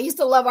 I used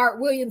to love Art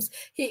Williams.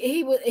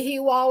 He would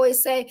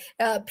always say,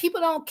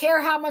 people don't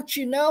care how much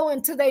you know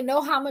until they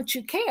know how much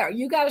you care.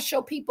 You got to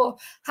show people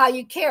how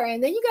you care.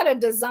 And then you got to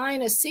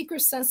design a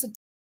secret sensitive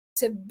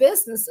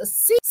business,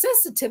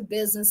 sensitive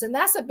business. And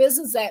that's a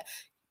business that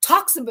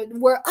talks about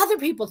where other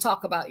people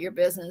talk about your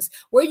business,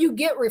 where you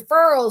get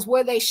referrals,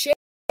 where they share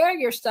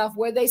your stuff,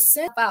 where they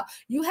send out.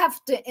 You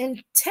have to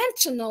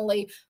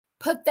intentionally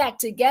put that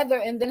together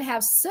and then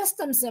have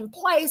systems in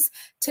place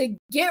to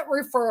get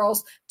referrals,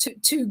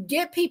 to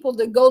get people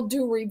to go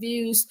do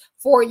reviews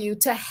for you,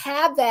 to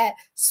have that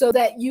so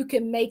that you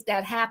can make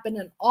that happen.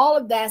 And all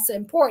of that's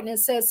important. It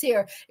says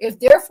here, if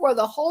therefore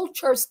the whole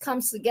church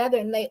comes together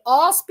and they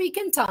all speak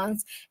in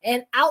tongues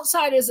and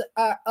outsiders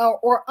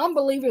or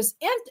unbelievers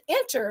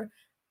enter,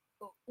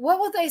 what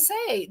will they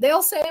say?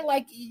 They'll say,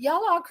 like,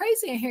 y'all all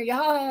crazy in here,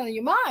 y'all out of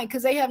your mind,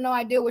 because they have no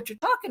idea what you're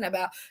talking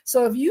about.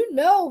 So if you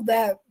know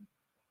that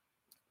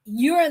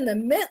you're in the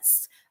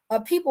midst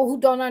of people who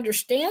don't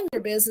understand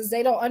your business,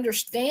 they don't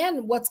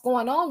understand what's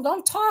going on,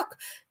 don't talk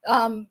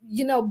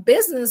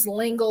business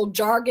lingo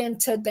jargon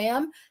to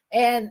them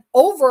and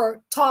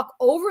talk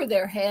over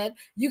their head.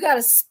 You got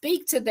to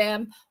speak to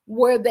them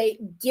where they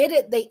get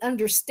it, they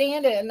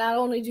understand it, and not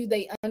only do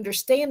they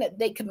understand it,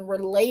 they can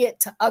relay it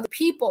to other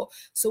people.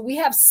 So we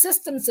have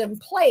systems in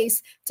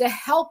place to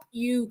help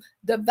you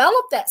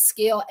develop that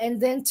skill and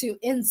then to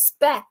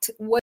inspect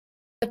what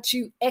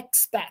you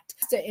expect.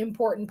 That's the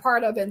important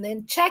part of it. And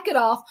then check it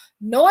off,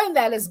 knowing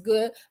that is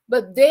good,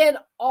 but then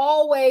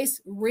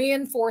always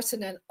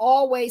reinforcing and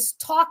always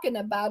talking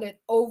about it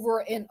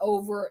over and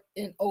over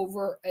and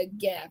over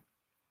again.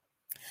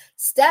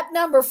 Step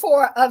number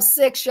 4 of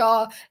 6,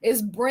 y'all,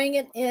 is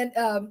bringing in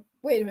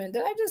wait a minute,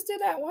 did I just do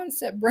that one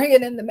step? Bring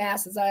it in the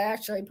masses. I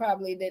actually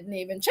probably didn't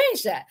even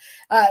change that.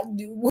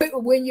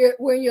 When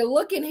you're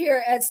looking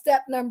here at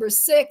step number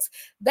 6,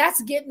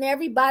 that's getting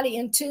everybody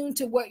in tune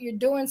to what you're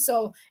doing.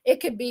 So it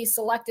could be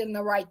selecting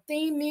the right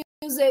theme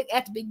music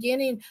at the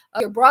beginning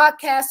of your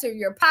broadcast or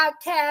your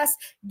podcast,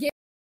 getting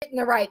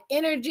the right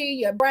energy,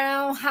 your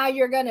brown, how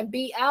you're going to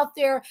be out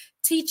there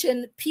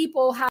teaching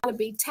people how to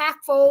be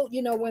tactful,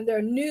 when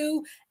they're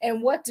new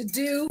and what to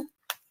do.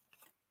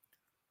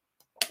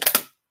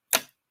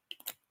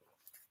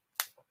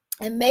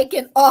 And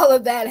making all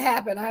of that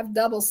happen. I have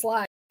double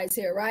slides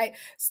here, right?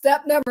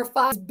 Step number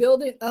 5 is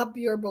building up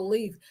your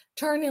belief,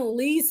 turning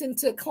leads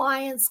into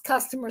clients,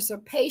 customers, or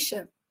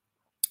patients.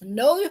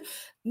 You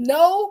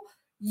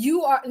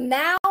are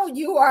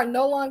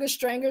no longer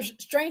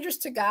strangers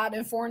to God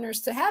and foreigners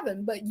to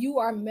heaven, but you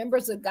are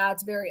members of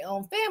God's very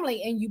own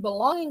family, and you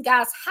belong in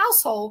God's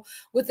household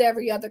with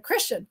every other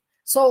Christian.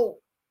 So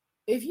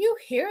if you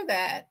hear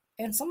that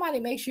and somebody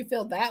makes you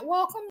feel that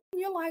welcome,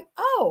 you're like,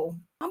 oh,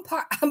 I'm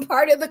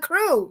part of the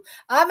crew.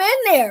 I'm in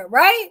there,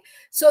 right?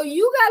 So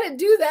you got to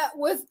do that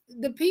with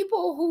the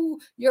people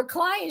who your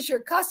clients, your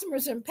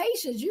customers, and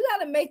patients. You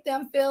got to make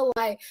them feel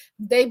like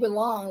they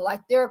belong, like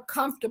they're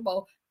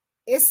comfortable.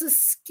 It's a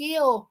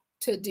skill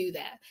to do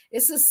that.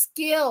 It's a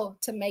skill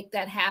to make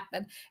that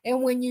happen.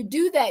 And when you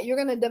do that, you're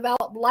going to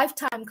develop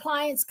lifetime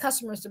clients,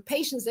 customers, and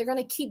patients. They're going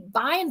to keep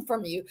buying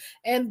from you.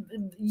 And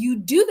you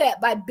do that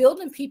by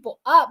building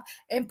people up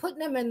and putting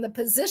them in the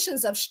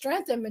positions of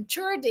strength and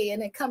maturity.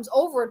 And it comes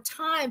over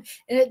time,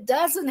 and it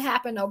doesn't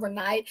happen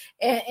overnight.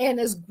 And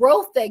it's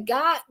growth that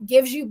God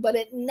gives you, but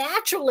it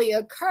naturally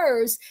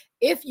occurs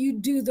if you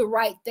do the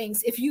right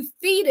things. If you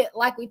feed it,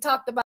 like we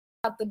talked about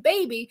the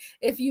baby,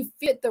 if you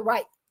feed the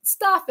right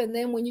stuff. And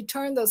then when you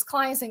turn those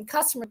clients and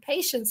customer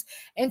patients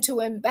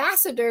into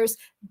ambassadors,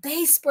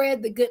 they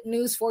spread the good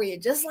news for you,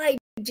 just like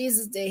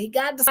Jesus did. He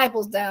got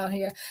disciples down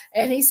here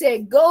and he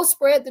said, go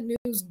spread the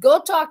news, go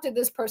talk to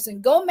this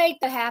person, go make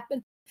that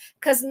happen.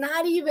 Because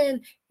not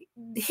even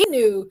he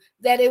knew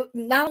that it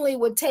not only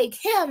would take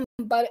him,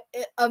 but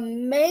a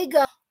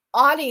mega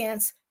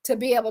audience to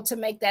be able to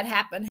make that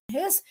happen.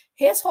 His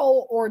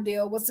whole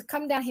ordeal was to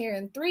come down here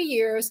in 3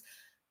 years,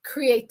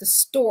 create the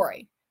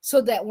story, so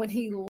that when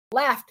he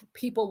left,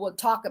 people would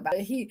talk about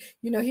it. He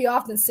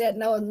often said,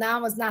 no,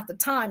 now is not the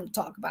time to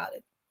talk about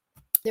it.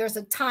 There's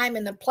a time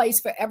and a place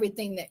for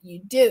everything that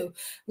you do,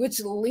 which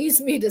leads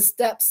me to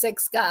step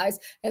 6, guys.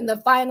 And the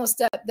final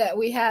step that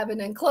we have, and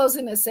in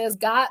closing, it says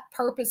God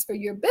purpose for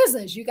your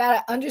business. You got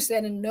to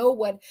understand and know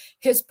what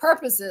his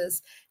purpose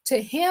is.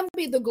 To him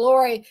be the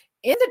glory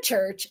in the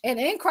church and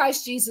in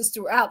Christ Jesus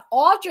throughout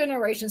all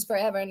generations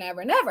forever and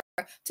ever and ever.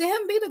 To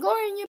him be the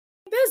glory in your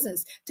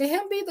business. To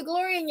him be the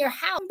glory in your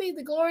house, be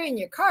the glory in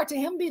your car. To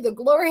him be the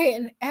glory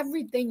in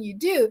everything you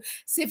do.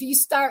 So if you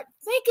start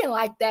thinking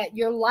like that,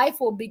 your life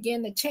will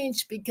begin to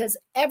change, because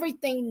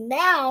everything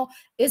now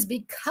is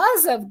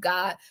because of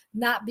God,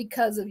 not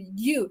because of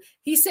you.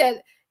 He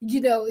said,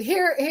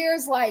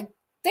 here's like,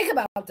 think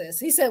about this.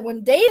 He said,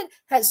 when David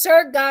had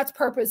served God's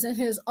purpose in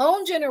his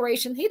own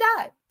generation, he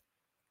died.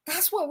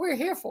 That's what we're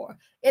here for.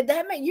 And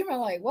that meant you were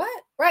like,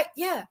 what? Right?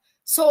 Yeah.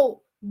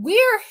 So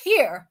we're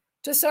here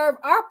to serve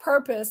our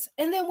purpose,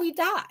 and then we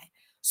die.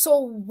 So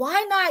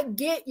why not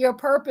get your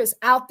purpose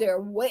out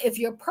there? If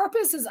your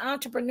purpose is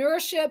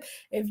entrepreneurship,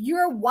 if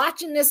you're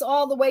watching this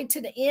all the way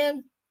to the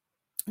end,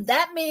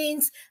 That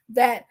means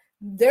that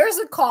there's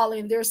a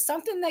calling, there's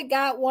something that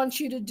God wants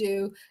you to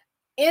do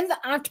in the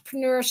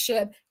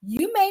entrepreneurship.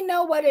 You may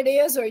know what it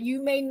is, or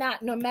you may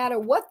not. No matter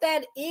what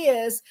that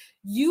is,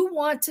 you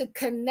want to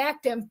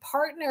connect and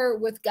partner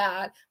with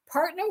God,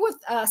 partner with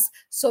us,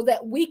 so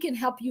that we can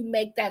help you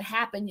make that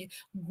happen. You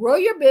grow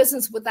your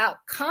business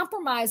without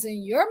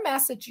compromising your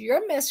message,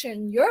 your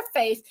mission, your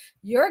faith,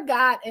 your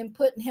God, and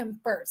putting him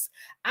first.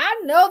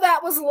 I know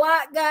that was a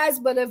lot, guys,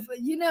 but if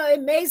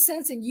it made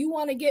sense and you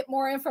want to get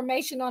more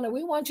information on it,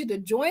 we want you to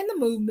join the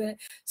movement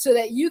so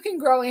that you can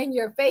grow in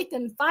your faith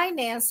and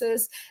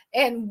finances.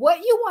 And what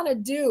you want to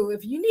do,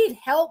 if you need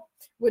help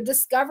with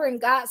discovering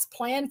God's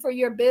plan for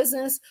your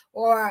business,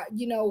 or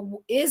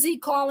is he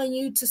calling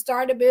you to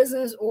start a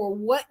business, or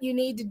what you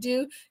need to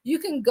do, you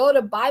can go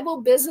to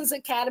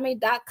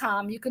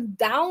BibleBusinessAcademy.com. You can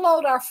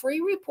download our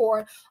free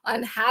report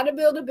on how to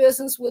build a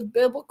business with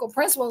biblical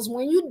principles.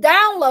 When you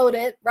download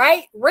it,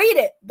 right, read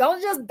it.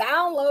 Don't just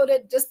download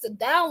it just to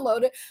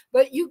download it,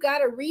 but you got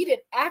to read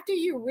it. After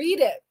you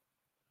read it,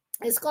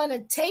 it's going to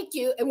take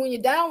you, and when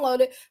you download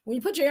it, when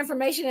you put your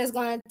information, it's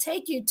going to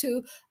take you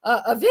to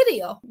a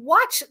video.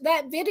 Watch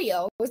that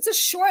video. It's a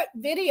short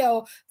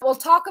video. We'll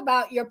talk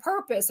about your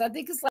purpose. I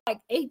think it's like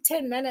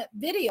 8-10 minute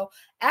video.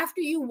 After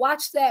you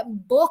watch that,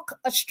 book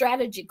a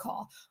strategy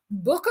call.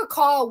 Book a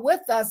call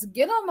with us.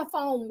 Get on the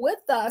phone with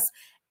us.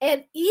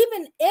 And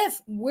even if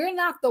we're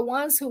not the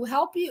ones who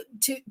help you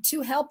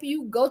to help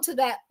you go to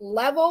that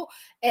level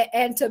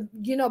and to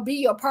be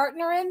your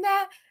partner in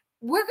that,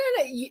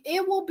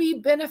 it will be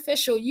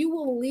beneficial. You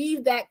will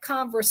leave that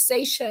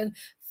conversation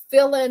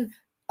feeling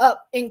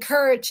up,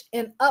 encouraged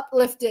and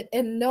uplifted,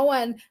 and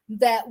knowing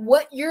that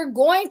what you're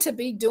going to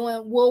be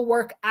doing will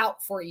work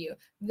out for you.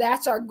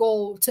 That's our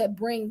goal, to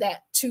bring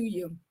that to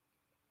you.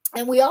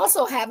 And we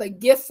also have a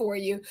gift for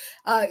you.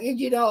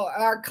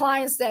 Our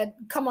clients that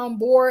come on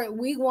board,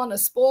 we want to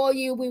spoil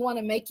you. We want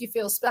to make you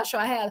feel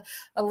special. I had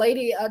a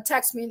lady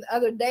text me the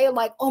other day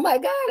like, oh my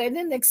God, I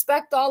didn't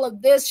expect all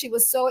of this. She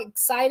was so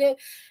excited.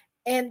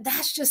 And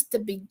that's just the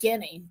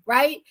beginning,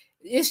 right?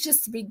 It's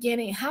just the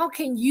beginning. How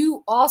can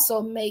you also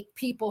make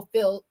people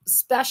feel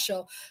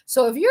special?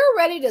 So if you're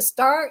ready to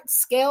start,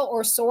 scale,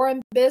 or soar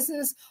in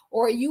business,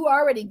 or you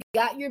already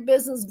got your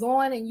business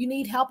going and you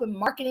need help in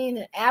marketing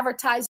and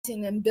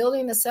advertising and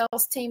building a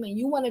sales team, and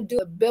you want to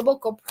do it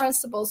biblical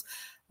principles,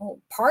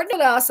 partner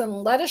with us and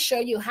let us show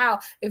you how.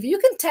 If you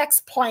can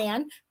text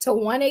PLAN to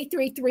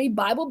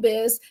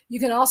 1-833-BIBLE-BIZ, you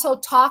can also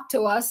talk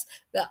to us,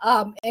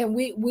 and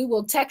we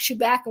will text you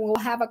back and we'll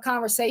have a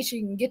conversation.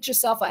 You can get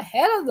yourself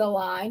ahead of the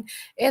line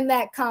in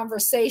that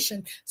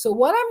conversation. So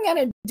what I'm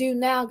going to do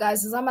now,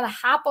 guys, is I'm going to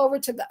hop over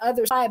to the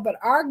other side, but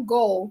our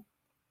goal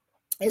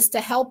is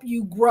to help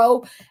you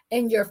grow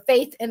in your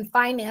faith and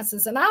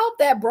finances. And I hope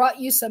that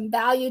brought you some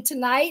value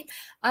tonight.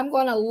 I'm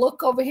going to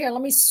look over here.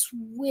 Let me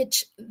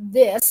switch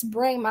this,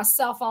 bring my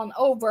cell phone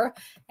over,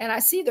 and I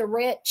see the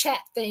red chat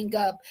thing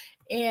up.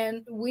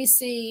 And we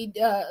see,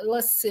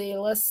 let's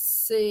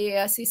see.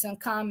 I see some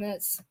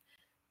comments.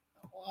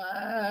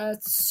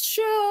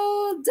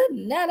 Show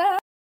Danetta.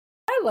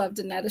 I love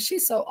Danetta.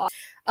 She's so awesome.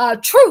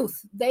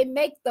 Truth. They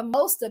make the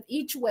most of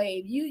each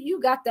wave. You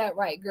got that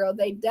right, girl.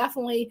 They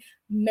definitely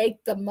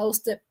make the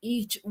most of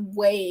each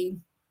wave.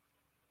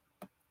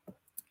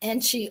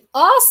 And she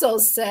also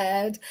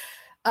said,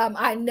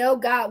 I know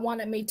God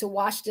wanted me to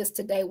watch this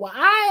today. Well,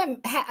 I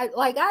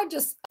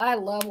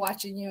love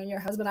watching you and your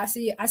husband. I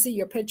see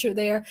your picture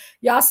there.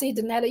 Y'all see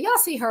Danetta. Y'all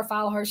see her,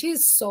 follow her.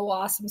 She's so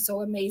awesome,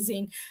 so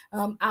amazing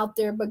out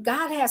there. But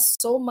God has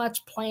so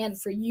much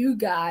planned for you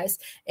guys,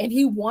 and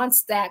he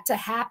wants that to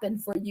happen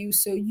for you.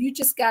 So you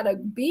just got to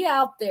be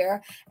out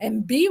there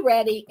and be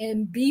ready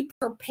and be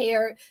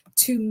prepared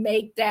to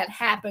make that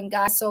happen,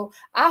 guys. So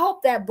I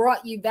hope that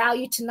brought you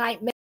value tonight.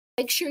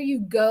 Make sure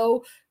you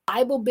go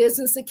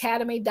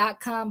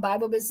BibleBusinessAcademy.com,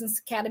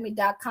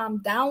 BibleBusinessAcademy.com.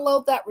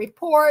 Download that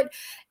report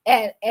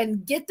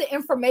and get the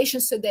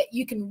information so that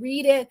you can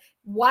read it,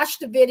 watch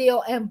the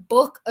video, and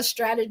book a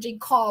strategy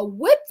call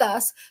with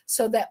us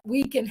so that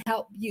we can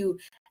help you.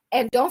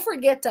 And don't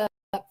forget to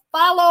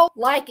follow,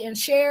 like, and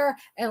share,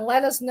 and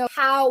let us know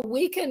how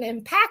we can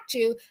impact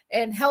you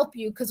and help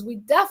you, because we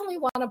definitely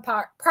want to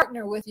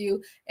partner with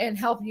you and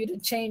help you to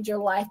change your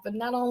life, but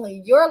not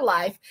only your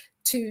life,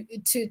 to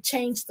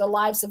change the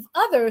lives of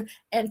others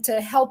and to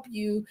help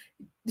you,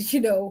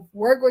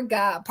 work with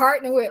God,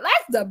 partner with.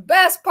 That's the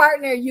best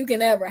partner you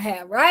can ever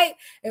have, right?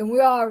 And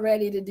we're all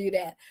ready to do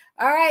that.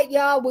 All right,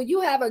 y'all. Well,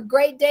 you have a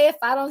great day. If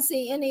I don't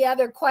see any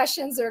other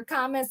questions or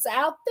comments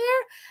out there,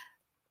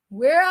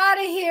 we're out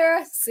of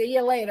here. See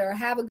you later.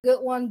 Have a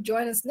good one.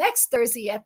 Join us next Thursday at